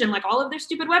 and inclusion, like all of their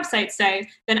stupid websites say,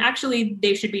 then actually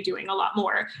they should be doing a lot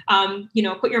more.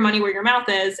 Put your money where your mouth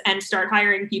is and start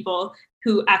hiring people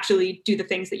who actually do the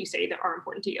things that you say that are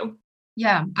important to you.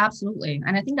 Yeah, absolutely.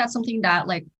 And I think that's something that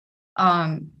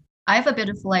I have a bit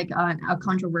of a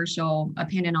controversial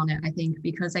opinion on it, I think,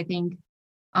 because I think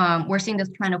we're seeing this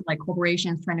trend of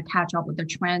corporations trying to catch up with the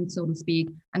trend, so to speak,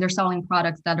 and they're selling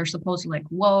products that are supposedly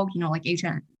woke, like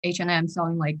H&M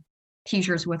selling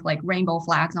t-shirts with rainbow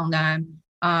flags on them.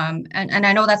 And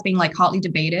I know that's being hotly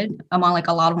debated among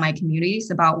a lot of my communities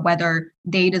about whether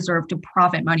they deserve to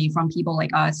profit money from people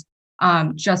like us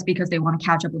just because they want to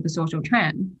catch up with the social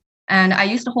trend. And I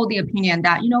used to hold the opinion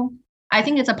that, I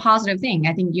think it's a positive thing.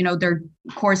 I think, they're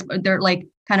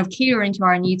kind of catering to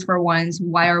our needs for once.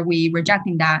 Why are we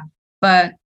rejecting that?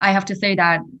 But I have to say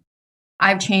that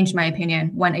I've changed my opinion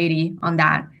 180 on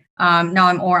that. Now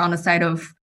I'm more on the side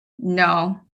of,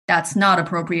 no, that's not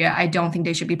appropriate. I don't think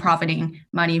they should be profiting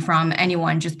money from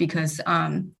anyone just because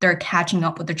they're catching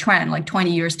up with the trend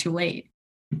 20 years too late.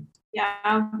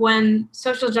 Yeah, when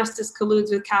social justice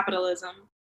colludes with capitalism,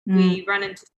 we run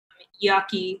into some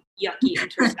yucky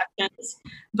intersections.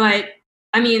 But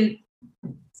I mean,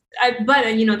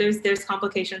 there's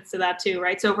complications to that too,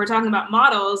 right? So if we're talking about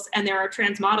models, and there are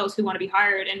trans models who want to be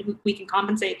hired, and we can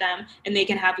compensate them, and they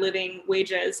can have living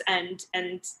wages, and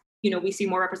we see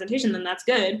more representation, then that's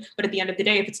good. But at the end of the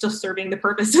day, if it's still serving the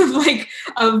purpose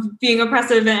of being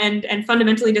oppressive and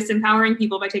fundamentally disempowering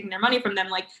people by taking their money from them,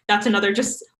 like that's another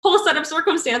just whole set of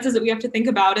circumstances that we have to think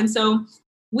about. And so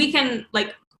we can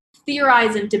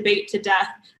theorize and debate to death.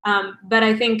 But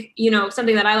I think,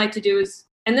 something that I like to do is,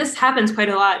 and this happens quite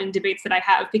a lot in debates that I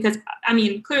have, because I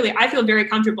mean, clearly I feel very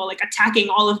comfortable attacking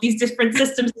all of these different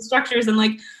systems and structures. And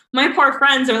my poor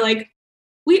friends are like,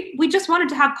 we just wanted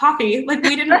to have coffee. We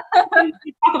didn't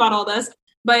talk about all this.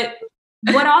 But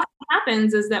what often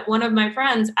happens is that one of my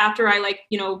friends, after I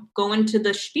go into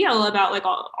the spiel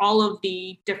about all of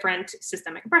the different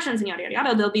systemic oppressions and yada, yada,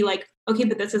 yada, they'll be like, okay,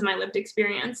 but this is my lived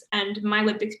experience, and my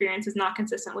lived experience is not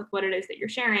consistent with what it is that you're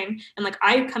sharing. And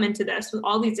I come into this with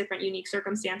all these different unique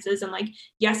circumstances, and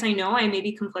yes, I know I may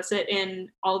be complicit in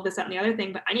all of this, that, and the other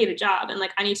thing, but I need a job, and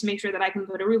I need to make sure that I can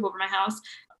put a roof over my house,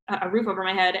 a roof over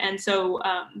my head. And so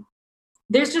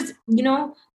there's just,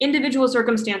 individual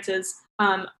circumstances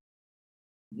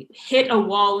hit a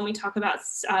wall when we talk about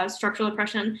structural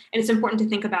oppression, and it's important to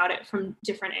think about it from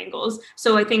different angles.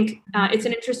 So I think it's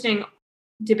an interesting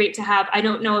debate to have. I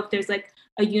don't know if there's a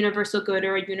universal good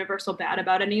or a universal bad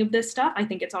about any of this stuff. I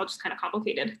think it's all just kind of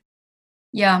complicated.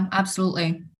 Yeah,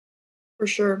 absolutely. For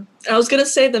sure. I was going to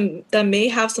say that may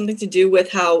have something to do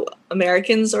with how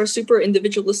Americans are super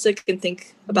individualistic and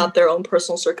think about their own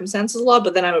personal circumstances a lot.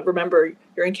 But then I remember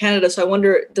you're in Canada, so I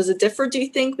wonder, does it differ, do you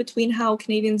think, between how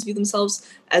Canadians view themselves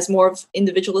as more of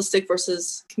individualistic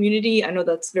versus community? I know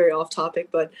that's very off topic,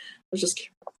 but I was just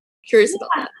curious about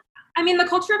that. I mean, the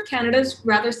culture of Canada is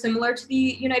rather similar to the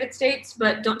United States,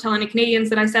 but don't tell any Canadians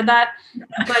that I said that.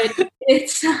 But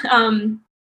it's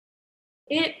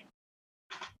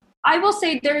I will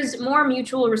say there's more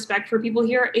mutual respect for people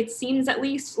here. It seems, at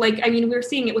least, we're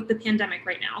seeing it with the pandemic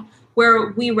right now, where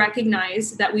we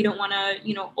recognize that we don't want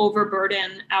to,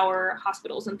 overburden our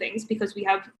hospitals and things, because we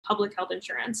have public health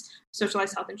insurance,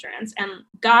 socialized health insurance, and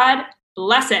God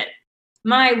bless it.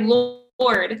 My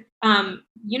Lord,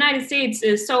 United States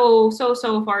is so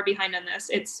far behind on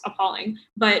this. It's appalling.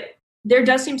 But there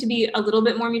does seem to be a little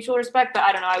bit more mutual respect, but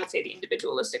I don't know. I would say the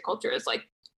individualistic culture is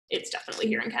it's definitely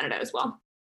here in Canada as well.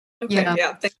 Okay,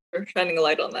 yeah, thanks for shining a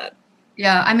light on that.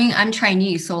 Yeah, I mean, I'm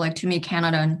Chinese, so to me,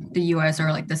 Canada and the US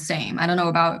are the same. I don't know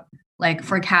about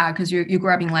for Kat, because you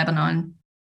grew up in Lebanon.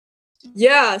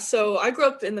 Yeah, so I grew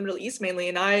up in the Middle East mainly,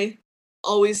 and I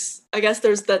guess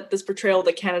there's this portrayal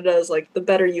that Canada is the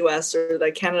better US, or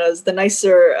that Canada is the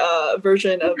nicer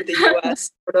version of the US,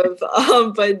 sort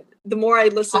of. But the more I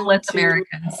listen to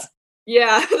Americans.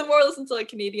 Yeah, the more I listen to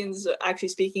Canadians actually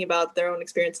speaking about their own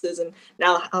experiences, and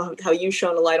now how you've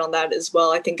shown a light on that as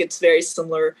well, I think it's very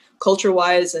similar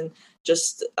culture-wise and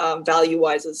just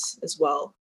value-wise as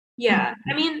well. Yeah,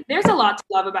 I mean, there's a lot to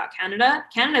love about Canada.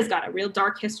 Canada's got a real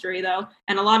dark history, though,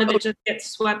 and a lot of it just gets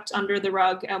swept under the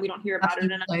rug, and we don't hear about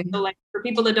it enough. So, for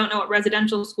people that don't know what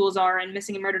residential schools are and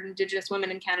missing and murdered Indigenous women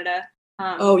in Canada,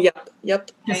 yep.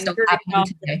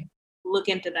 Look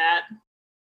into that.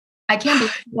 I can't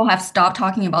believe people have stopped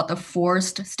talking about the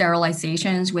forced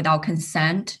sterilizations without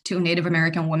consent to Native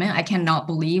American women. I cannot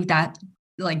believe that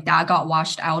that got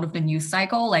washed out of the news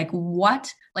cycle.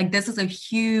 What? This is a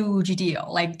huge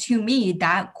deal. To me,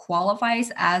 that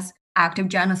qualifies as active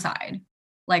genocide.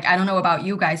 I don't know about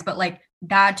you guys, but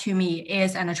that to me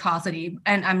is an atrocity.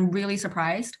 And I'm really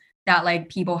surprised that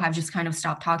people have just kind of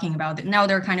stopped talking about it. Now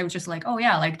they're kind of just oh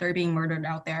yeah, they're being murdered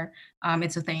out there.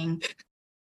 It's a thing.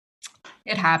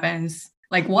 It happens.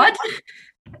 What?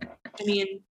 I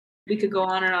mean, we could go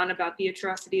on and on about the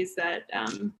atrocities that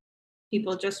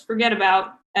people just forget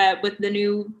about with the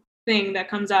new thing that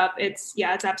comes up. It's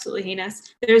absolutely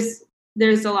heinous. There's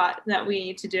a lot that we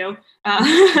need to do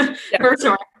for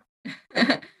sure.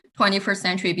 21st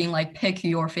century being pick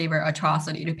your favorite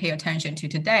atrocity to pay attention to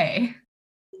today.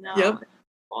 No. Yep.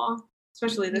 Well,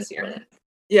 especially this year.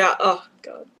 Yeah. Oh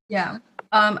God. Yeah.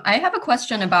 I have a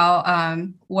question about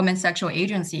women's sexual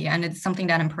agency, and it's something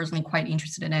that I'm personally quite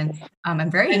interested in.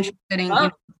 I'm very interested in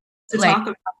to talk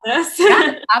about this.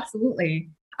 Yeah, absolutely.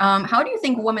 How do you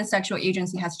think women's sexual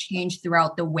agency has changed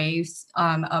throughout the waves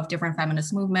of different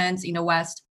feminist movements in the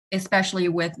West, especially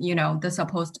with the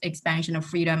supposed expansion of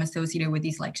freedom associated with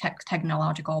these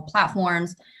technological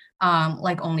platforms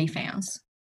like OnlyFans?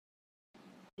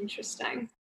 Interesting.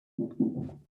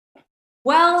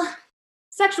 Well,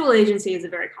 sexual agency is a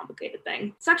very complicated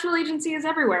thing. Sexual agency is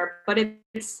everywhere, but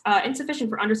it's insufficient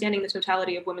for understanding the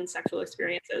totality of women's sexual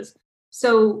experiences.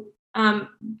 So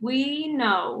we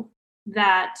know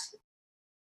that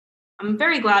I'm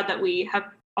very glad that we have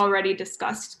already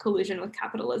discussed collusion with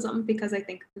capitalism, because I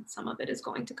think that some of it is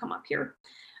going to come up here.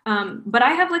 But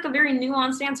I have like a very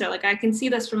nuanced answer. Like I can see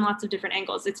this from lots of different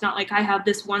angles. It's not like I have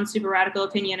this one super radical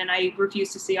opinion and I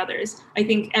refuse to see others. I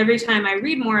think every time I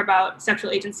read more about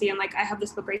sexual agency, and like I have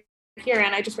this book right here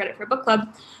and I just read it for a book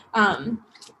club,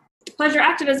 pleasure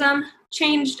activism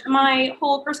changed my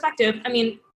whole perspective. I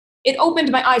mean, it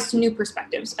opened my eyes to new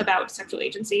perspectives about sexual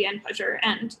agency and pleasure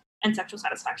and sexual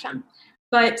satisfaction.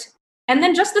 And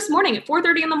then just this morning at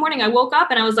 4:30 in the morning, I woke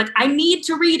up and I was like, I need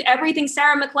to read everything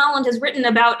Sarah McClelland has written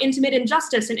about intimate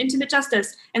injustice and intimate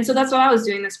justice. And so that's what I was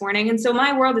doing this morning. And so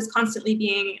my world is constantly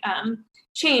being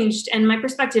changed, and my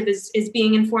perspective is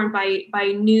being informed by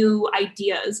new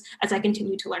ideas as I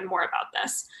continue to learn more about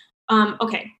this.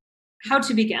 Okay, how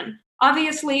to begin?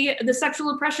 Obviously, the sexual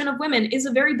oppression of women is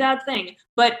a very bad thing,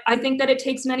 but I think that it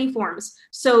takes many forms.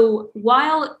 So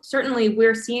while certainly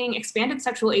we're seeing expanded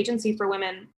sexual agency for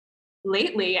women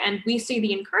lately, and we see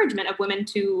the encouragement of women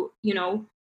to,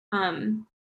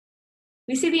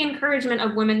 we see the encouragement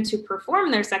of women to perform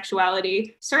their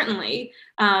sexuality, certainly.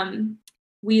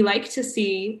 We like to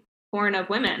see porn of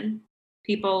women.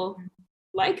 People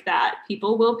like that.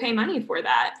 People will pay money for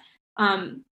that.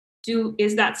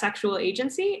 Is that sexual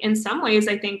agency? In some ways,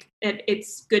 I think that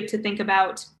it's good to think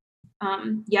about,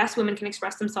 yes, women can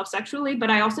express themselves sexually, but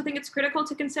I also think it's critical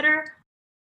to consider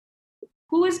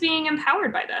who is being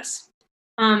empowered by this.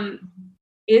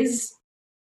 Is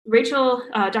Rachel,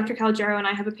 Dr. Calogero, and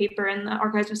I have a paper in the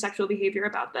Archives of Sexual Behavior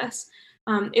about this.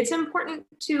 It's important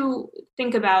to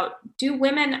think about, do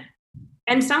women,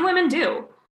 and some women do,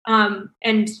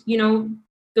 and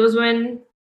those women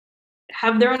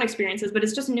have their own experiences, but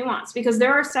it's just nuanced, because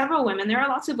there are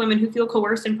lots of women who feel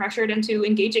coerced and pressured into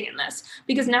engaging in this,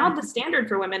 because now the standard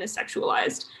for women is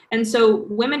sexualized. And so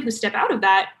women who step out of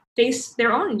that face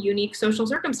their own unique social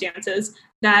circumstances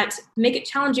that make it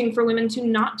challenging for women to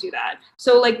not do that.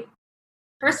 So like,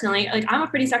 personally, like I'm a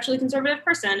pretty sexually conservative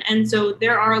person. And so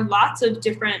there are lots of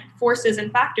different forces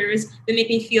and factors that make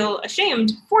me feel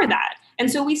ashamed for that. And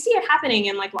so we see it happening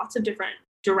in like lots of different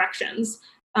directions.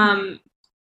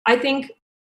 I think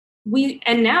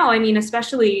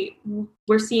especially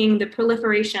we're seeing the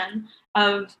proliferation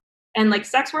of, and like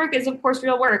sex work is of course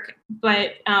real work,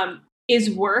 but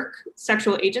is work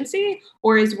sexual agency,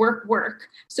 or is work work?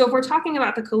 So if we're talking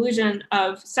about the collusion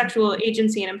of sexual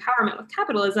agency and empowerment with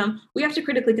capitalism, we have to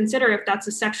critically consider if that's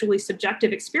a sexually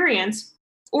subjective experience,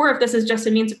 or if this is just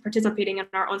a means of participating in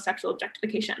our own sexual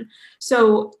objectification.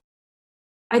 So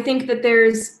I think that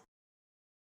there's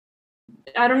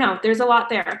a lot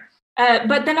there.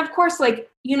 But then, of course,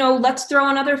 let's throw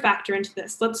another factor into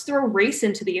this. Let's throw race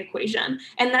into the equation.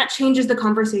 And that changes the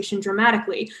conversation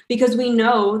dramatically, because we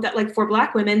know that, like, for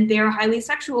Black women, they are highly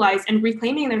sexualized, and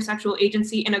reclaiming their sexual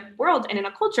agency in a world and in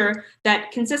a culture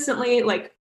that consistently,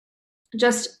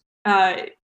 just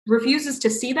refuses to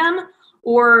see them,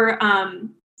 or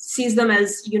sees them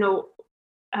as,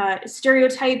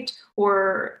 stereotyped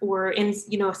or in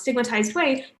a stigmatized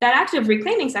way. That act of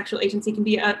reclaiming sexual agency can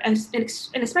be an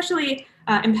especially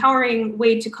empowering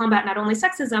way to combat not only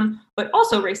sexism but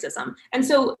also racism. And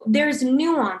so there's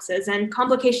nuances and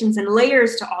complications and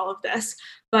layers to all of this.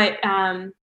 But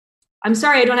I'm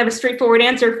sorry I don't have a straightforward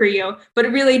answer for you, but it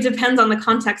really depends on the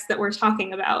context that we're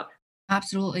talking about.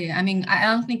 Absolutely. I mean, I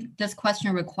don't think this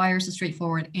question requires a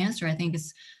straightforward answer. I think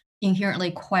it's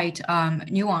inherently quite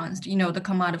nuanced. The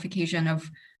commodification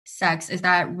of sex, is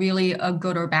that really a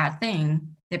good or bad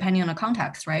thing, depending on the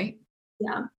context, right?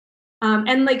 Yeah.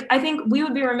 And I think we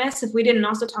would be remiss if we didn't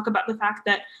also talk about the fact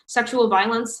that sexual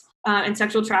violence and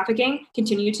sexual trafficking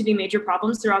continue to be major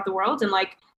problems throughout the world. And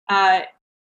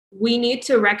we need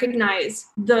to recognize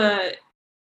the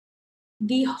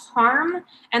harm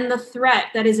and the threat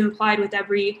that is implied with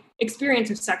every experience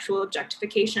of sexual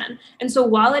objectification. And so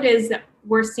while it is that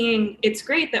it's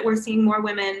great that we're seeing more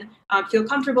women feel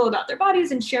comfortable about their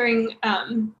bodies and sharing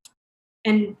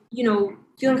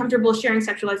feeling comfortable sharing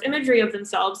sexualized imagery of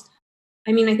themselves,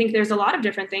 I mean, I think there's a lot of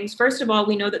different things. First of all,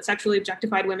 we know that sexually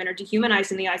objectified women are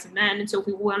dehumanized in the eyes of men. And so if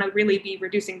we want to really be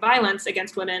reducing violence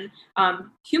against women,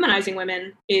 humanizing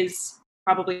women is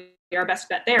probably our best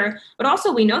bet there. But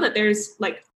also we know that there's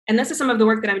and this is some of the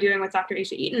work that I'm doing with Dr.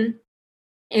 Aisha Eaton,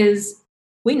 is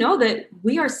we know that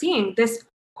we are seeing this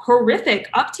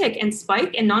horrific uptick and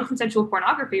spike in non-consensual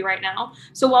pornography right now.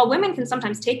 So while women can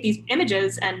sometimes take these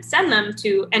images and send them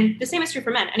to, and the same is true for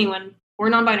men, anyone or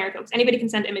non-binary folks, anybody can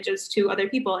send images to other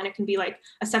people, and it can be like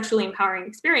a sexually empowering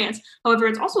experience. However,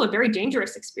 it's also a very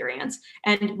dangerous experience,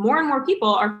 and more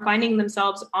people are finding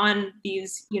themselves on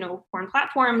these, porn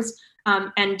platforms.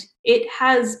 And it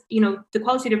has, the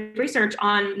qualitative research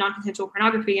on non-consensual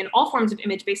pornography and all forms of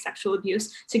image-based sexual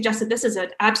abuse suggests that this is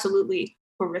an absolutely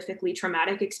horrifically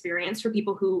traumatic experience for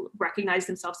people who recognize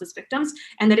themselves as victims,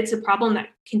 and that it's a problem that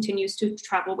continues to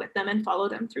travel with them and follow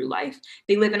them through life.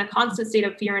 They live in a constant state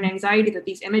of fear and anxiety that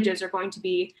these images are going to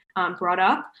be brought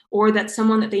up, or that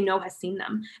someone that they know has seen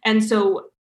them. And so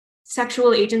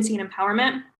sexual agency and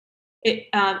empowerment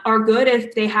are good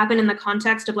if they happen in the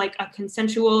context of like a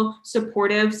consensual,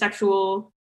 supportive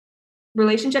sexual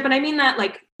relationship. And I mean that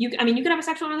like, you can have a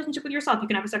sexual relationship with yourself. You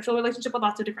can have a sexual relationship with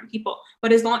lots of different people,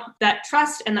 but as long that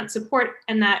trust and that support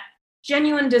and that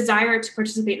genuine desire to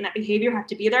participate in that behavior have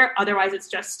to be there. Otherwise, it's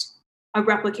just a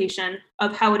replication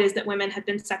of how it is that women have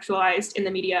been sexualized in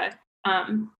the media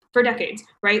for decades,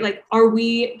 right? Like, are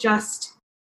we just,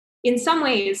 in some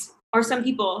ways, are some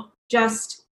people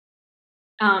just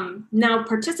now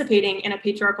participating in a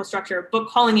patriarchal structure, but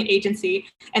calling it agency,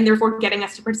 and therefore getting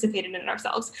us to participate in it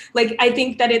ourselves? Like, I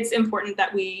think that it's important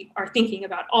that we are thinking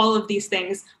about all of these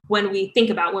things when we think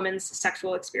about women's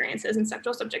sexual experiences and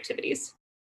sexual subjectivities.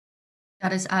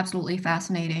 That is absolutely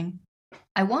fascinating.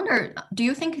 I wonder, do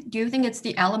you think it's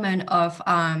the element of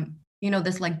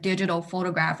this like digital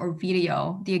photograph or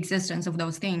video, the existence of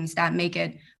those things that make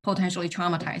it potentially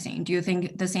traumatizing? Do you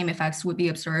think the same effects would be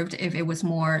observed if it was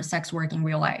more sex work in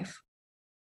real life?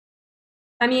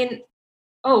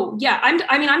 Oh yeah,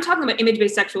 I'm talking about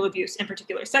image-based sexual abuse in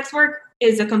particular. Sex work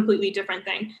is a completely different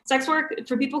thing. Sex work,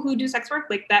 for people who do sex work,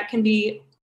 like that can be,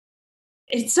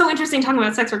 it's so interesting talking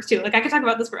about sex work too. Like I could talk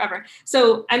about this forever.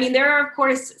 So, there are of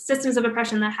course systems of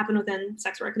oppression that happen within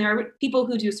sex work. And there are people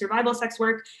who do survival sex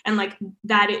work, and like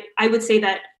that, I would say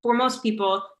that for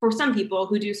some people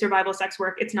who do survival sex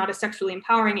work, it's not a sexually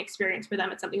empowering experience for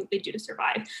them. It's something that they do to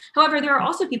survive. However, there are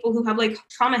also people who have like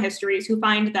trauma histories who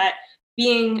find that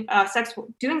doing sex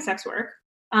work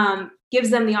gives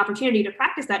them the opportunity to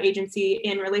practice that agency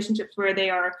in relationships where they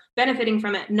are benefiting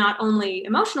from it, not only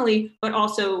emotionally, but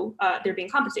also they're being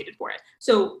compensated for it.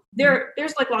 So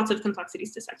there's like lots of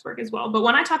complexities to sex work as well. But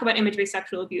when I talk about image-based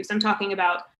sexual abuse, I'm talking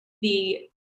about the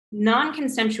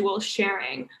non-consensual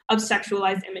sharing of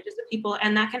sexualized images of people.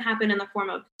 And that can happen in the form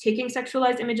of taking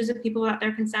sexualized images of people without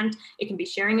their consent. It can be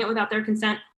sharing it without their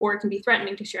consent, or it can be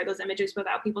threatening to share those images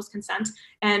without people's consent.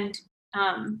 And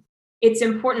it's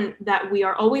important that we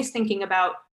are always thinking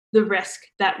about the risk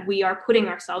that we are putting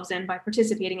ourselves in by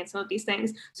participating in some of these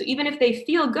things. So even if they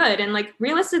feel good, and like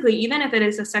realistically, even if it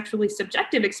is a sexually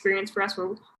subjective experience for us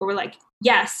where we're like,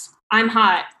 yes, I'm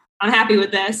hot, I'm happy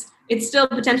with this, it's still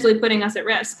potentially putting us at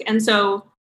risk. And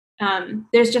so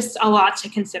there's just a lot to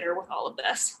consider with all of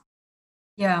this.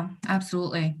 Yeah,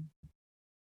 absolutely.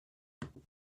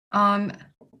 I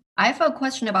have a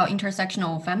question about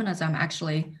intersectional feminism,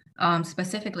 actually.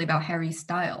 Specifically about Harry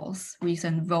Styles'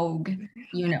 recent Vogue,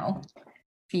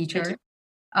 feature.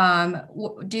 How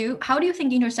do you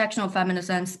think intersectional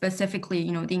feminism, specifically,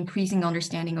 the increasing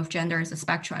understanding of gender as a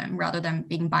spectrum rather than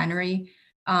being binary,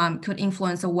 could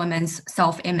influence a woman's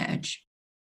self-image?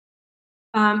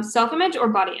 Self-image or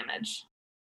body image?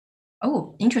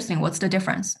 Oh, interesting. What's the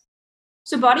difference?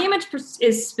 So body image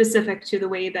is specific to the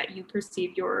way that you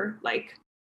perceive your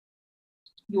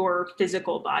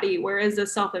physical body, whereas a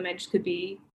self-image could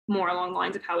be more along the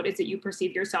lines of how it is that you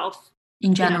perceive yourself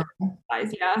in general.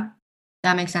 Yeah,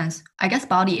 that makes sense. I guess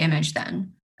body image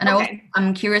then. And okay.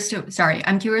 I'm curious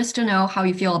to know how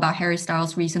you feel about Harry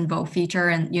Styles' recent Vogue feature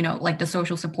and like the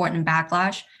social support and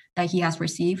backlash that he has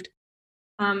received.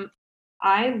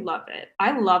 I love it.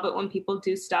 I love it when people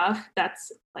do stuff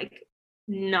that's like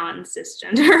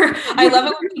non-cisgender. I love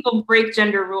it when people break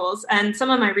gender rules, and some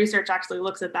of my research actually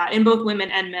looks at that in both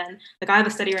women and men. Like I have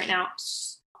a study right now,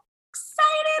 so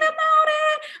excited about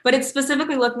it, but it's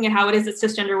specifically looking at how it is that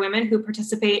cisgender women who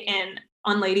participate in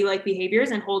unladylike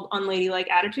behaviors and hold unladylike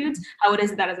attitudes, how it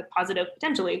is that as a positive,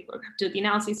 potentially, we'll have to do the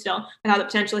analysis still, but how that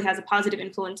potentially has a positive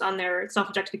influence on their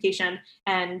self-objectification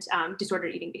and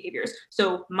disordered eating behaviors.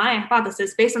 So my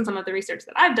hypothesis, based on some of the research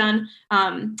that I've done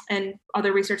and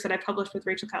other research that I published with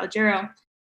Rachel Calogero,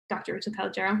 Dr. Rachel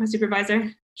Calogero, my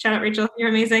supervisor, shout out Rachel, you're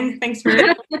amazing. Thanks for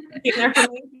being there for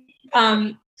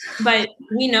me. But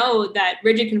we know that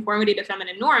rigid conformity to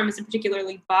feminine norms, and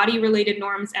particularly body-related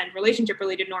norms and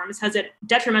relationship-related norms, has a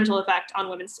detrimental effect on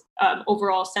women's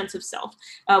overall sense of self.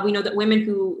 We know that women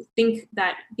who think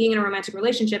that being in a romantic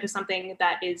relationship is something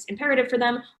that is imperative for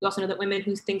them. We also know that women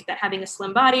who think that having a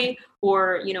slim body,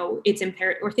 or it's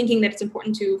imperative, or thinking that it's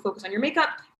important to focus on your makeup,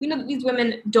 we know that these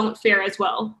women don't fare as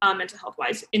well mental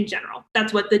health-wise in general.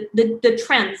 That's what the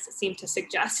trends seem to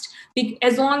suggest.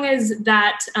 As long as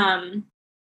that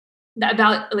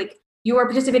about like you are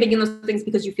participating in those things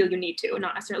because you feel you need to,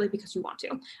 not necessarily because you want to.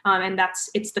 And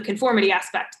it's the conformity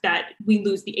aspect that we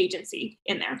lose the agency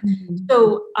in there. Mm-hmm.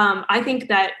 So I think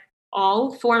that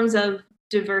all forms of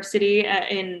diversity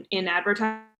in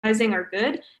advertising are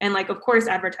good. And like, of course,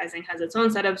 advertising has its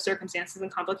own set of circumstances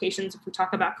and complications. If we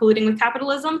talk about colluding with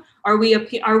capitalism,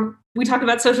 we talk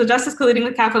about social justice colluding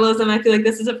with capitalism. I feel like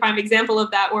this is a prime example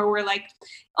of that, where we're like,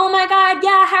 oh my God,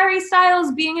 yeah, Harry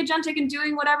Styles being agentic and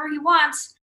doing whatever he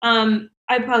wants. I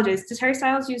apologize. Does Harry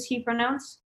Styles use he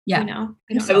pronouns? Yeah.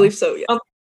 I believe so, yeah. Okay.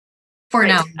 For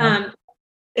right. now.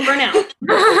 For now.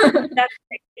 That's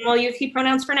great. I'll use he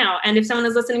pronouns for now. And if someone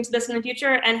is listening to this in the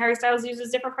future and Harry Styles uses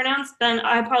different pronouns, then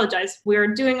I apologize. We're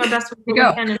doing our best with what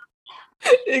we can.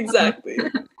 Exactly.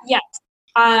 Yes.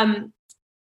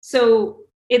 So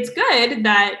it's good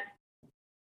that,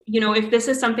 if this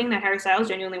is something that Harry Styles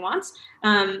genuinely wants,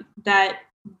 that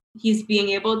he's being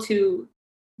able to,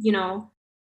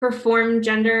 perform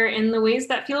gender in the ways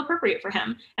that feel appropriate for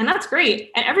him. And that's great.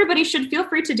 And everybody should feel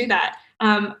free to do that.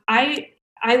 I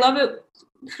love it.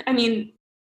 I mean,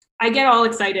 I get all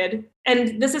excited.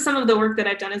 And this is some of the work that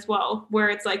I've done as well, where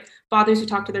it's like fathers who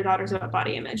talk to their daughters about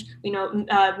body image,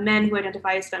 men who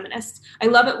identify as feminists. I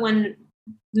love it when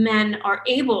men are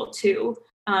able to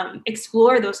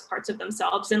explore those parts of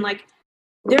themselves. And like,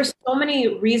 there's so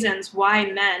many reasons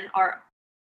why men are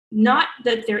not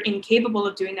that they're incapable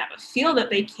of doing that, but feel that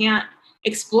they can't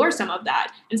explore some of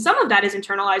that. And some of that is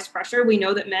internalized pressure. We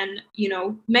know that men,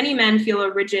 many men feel a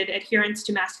rigid adherence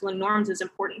to masculine norms is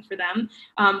important for them.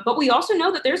 But we also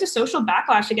know that there's a social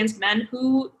backlash against men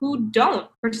who don't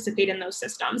participate in those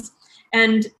systems.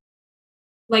 And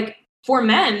like for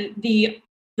men, the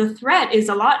threat is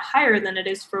a lot higher than it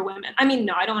is for women. I mean,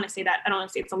 no, I don't want to say that. I don't want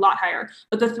to say it's a lot higher,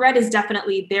 but the threat is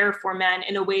definitely there for men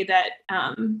in a way that,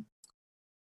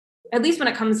 at least when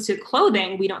it comes to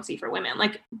clothing, we don't see for women.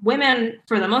 Like women,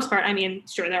 for the most part, I mean,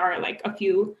 sure, there are like a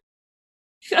few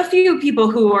people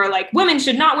who are like, women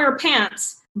should not wear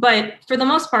pants. But for the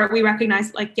most part, we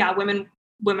recognize like, yeah, women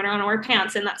are going to wear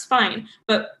pants and that's fine.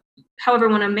 But however,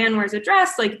 when a man wears a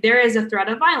dress, like there is a threat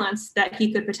of violence that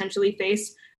he could potentially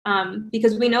face.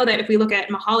 Because we know that if we look at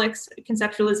Mihalik's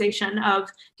conceptualization of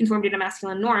conformity to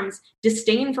masculine norms,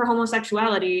 disdain for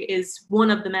homosexuality is one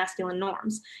of the masculine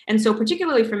norms. And so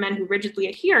particularly for men who rigidly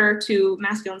adhere to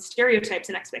masculine stereotypes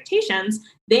and expectations,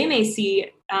 they may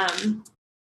see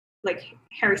like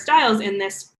Harry Styles in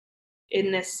this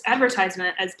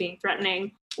advertisement as being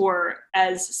threatening or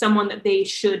as someone that they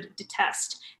should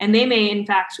detest. And they may in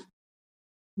fact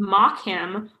mock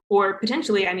him or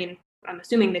potentially, I mean, I'm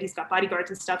assuming that he's got bodyguards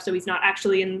and stuff, so he's not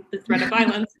actually in the threat of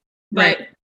violence, but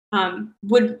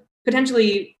would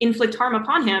potentially inflict harm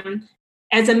upon him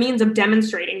as a means of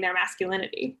demonstrating their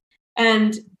masculinity.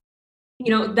 And,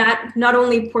 that not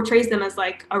only portrays them as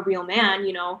like a real man,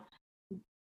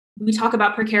 we talk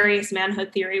about precarious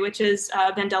manhood theory, which is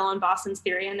Vandello and Boston's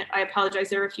theory. And I apologize,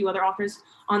 there are a few other authors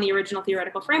on the original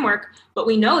theoretical framework, but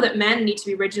we know that men need to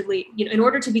be rigidly, in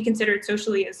order to be considered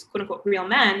socially as quote unquote real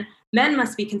men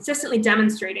must be consistently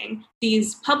demonstrating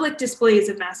these public displays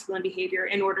of masculine behavior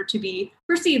in order to be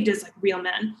perceived as like real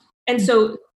men. And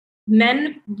so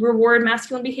men reward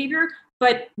masculine behavior,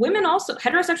 but women also,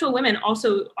 heterosexual women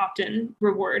also often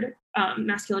reward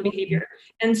masculine behavior.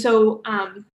 And so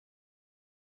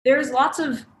there's lots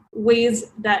of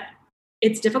ways that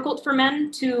it's difficult for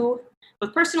men to,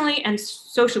 both personally and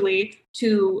socially,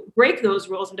 to break those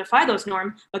rules and defy those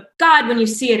norms. But God, when you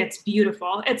see it, it's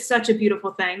beautiful. It's such a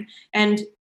beautiful thing. And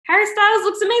Harry Styles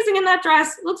looks amazing in that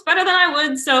dress. Looks better than I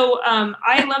would. So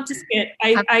I love to see it.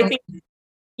 I think,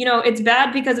 it's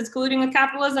bad because it's colluding with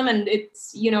capitalism. And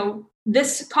it's,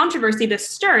 this controversy, this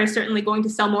stir is certainly going to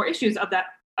sell more issues of that,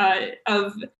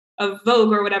 of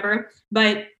Vogue or whatever.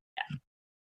 But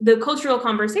the cultural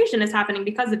conversation is happening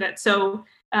because of it. So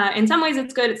in some ways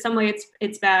it's good, in some ways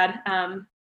it's bad.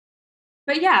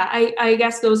 But yeah, I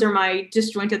guess those are my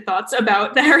disjointed thoughts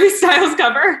about the Harry Styles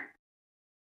cover.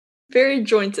 Very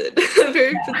jointed,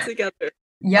 very put together.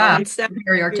 Yeah,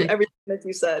 very articulate. Everything that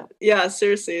you said. Yeah,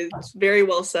 seriously, it's very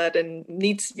well said and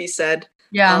needs to be said.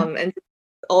 Yeah. And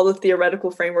all the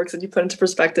theoretical frameworks that you put into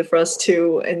perspective for us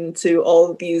too, into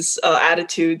all of these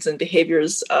attitudes and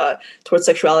behaviors towards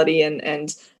sexuality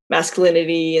and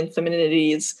masculinity and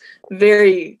femininity. Is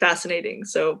very fascinating.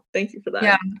 So thank you for that.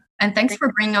 Yeah. And thanks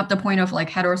for bringing up the point of like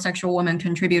heterosexual women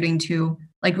contributing to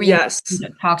like Yes. the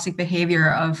toxic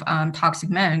behavior of toxic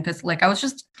men. Because like I was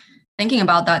just thinking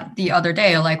about that the other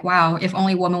day. Like, wow, if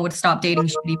only women would stop dating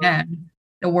shitty men,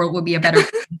 the world would be a better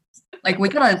place. Like we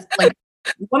gotta like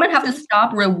women have to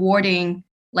stop rewarding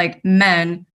like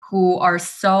men who are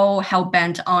so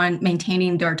hell-bent on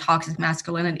maintaining their toxic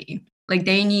masculinity. Like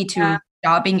they need to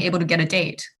stop being able to get a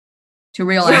date to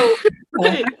realize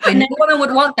no woman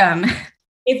would want them.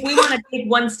 If we want to take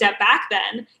one step back,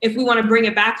 then if we want to bring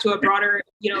it back to a broader,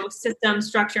 system,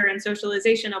 structure, and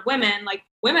socialization of women, like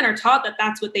women are taught that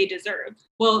that's what they deserve.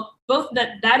 Well, both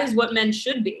that is what men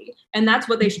should be, and that's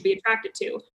what they should be attracted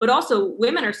to. But also,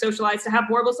 women are socialized to have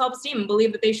horrible self-esteem and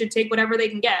believe that they should take whatever they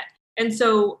can get. And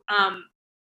so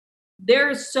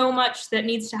there's so much that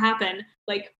needs to happen,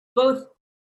 like both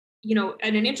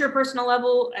at an interpersonal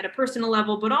level, at a personal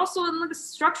level, but also in like a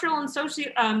structural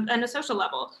and a social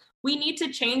level. We need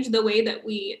to change the way that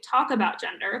we talk about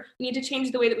gender. We need to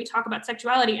change the way that we talk about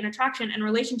sexuality and attraction and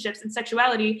relationships and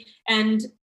sexuality. And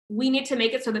we need to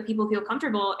make it so that people feel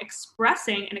comfortable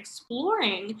expressing and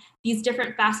exploring these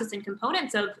different facets and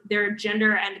components of their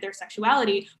gender and their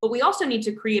sexuality. But we also need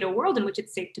to create a world in which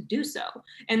it's safe to do so.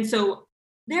 And so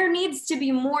there needs to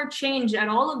be more change at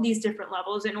all of these different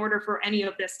levels in order for any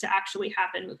of this to actually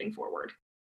happen moving forward.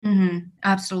 Mm-hmm.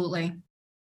 Absolutely.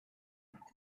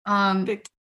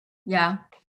 Yeah.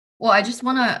 Well, I just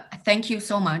want to thank you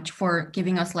so much for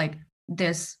giving us like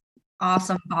this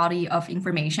awesome body of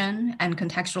information and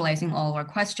contextualizing all our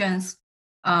questions.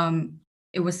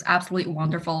 It was absolutely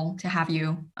wonderful to have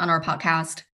you on our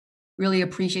podcast. Really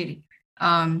appreciate it.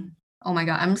 Oh my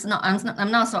God,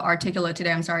 I'm not so articulate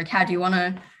today. I'm sorry. Kat, do you want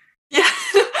to? Yeah.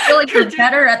 I feel like you're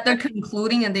better at the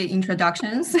concluding and the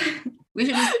introductions. We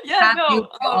should just have you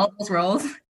for all those roles.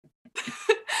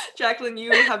 Jacqueline,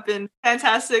 you have been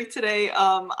fantastic today.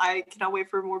 I cannot wait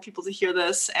for more people to hear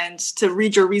this and to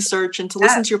read your research and to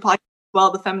listen to your podcast as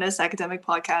well, the Feminist Academic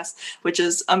Podcast, which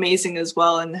is amazing as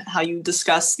well, and how you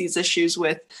discuss these issues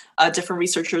with different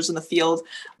researchers in the field.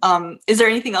 Is there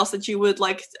anything else that you would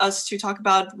like us to talk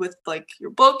about with like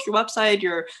your book, your website,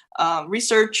 your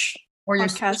research, or your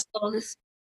podcast?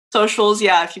 Socials?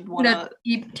 Yeah, if you'd want to. The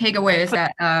key takeaway is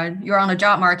that you're on the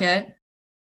job market.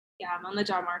 Yeah, I'm on the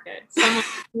job market. Someone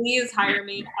please hire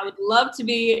me. I would love to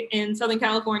be in Southern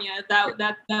California. That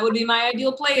would be my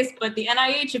ideal place. But the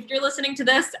NIH, if you're listening to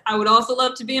this, I would also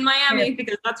love to be in Miami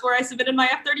because that's where I submitted my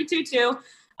F-32 to.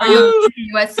 Are you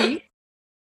in USC?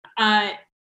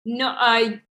 No,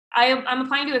 I'm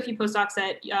applying to a few postdocs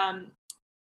at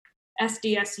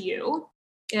SDSU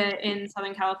in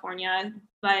Southern California,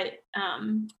 but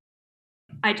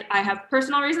I have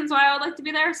personal reasons why I would like to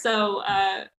be there. So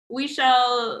we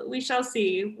shall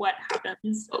see what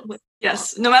happens.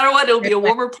 Yes, no matter what, it'll be a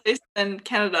warmer place than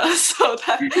Canada. So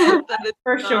that is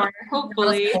for sure.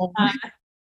 Hopefully,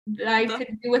 I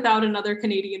could do without another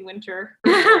Canadian winter.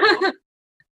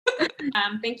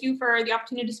 Thank you for the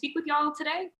opportunity to speak with y'all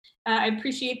today. I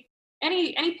appreciate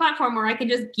any platform where I can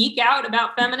just geek out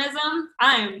about feminism.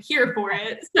 I'm here for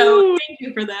it. So thank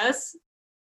you for this.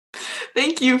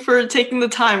 Thank you for taking the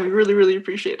time. We really, really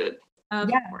appreciate it.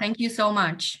 Thank you so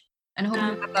much. And hope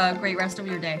you have a great rest of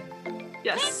your day.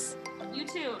 Yes. You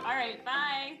too. All right.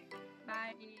 Bye.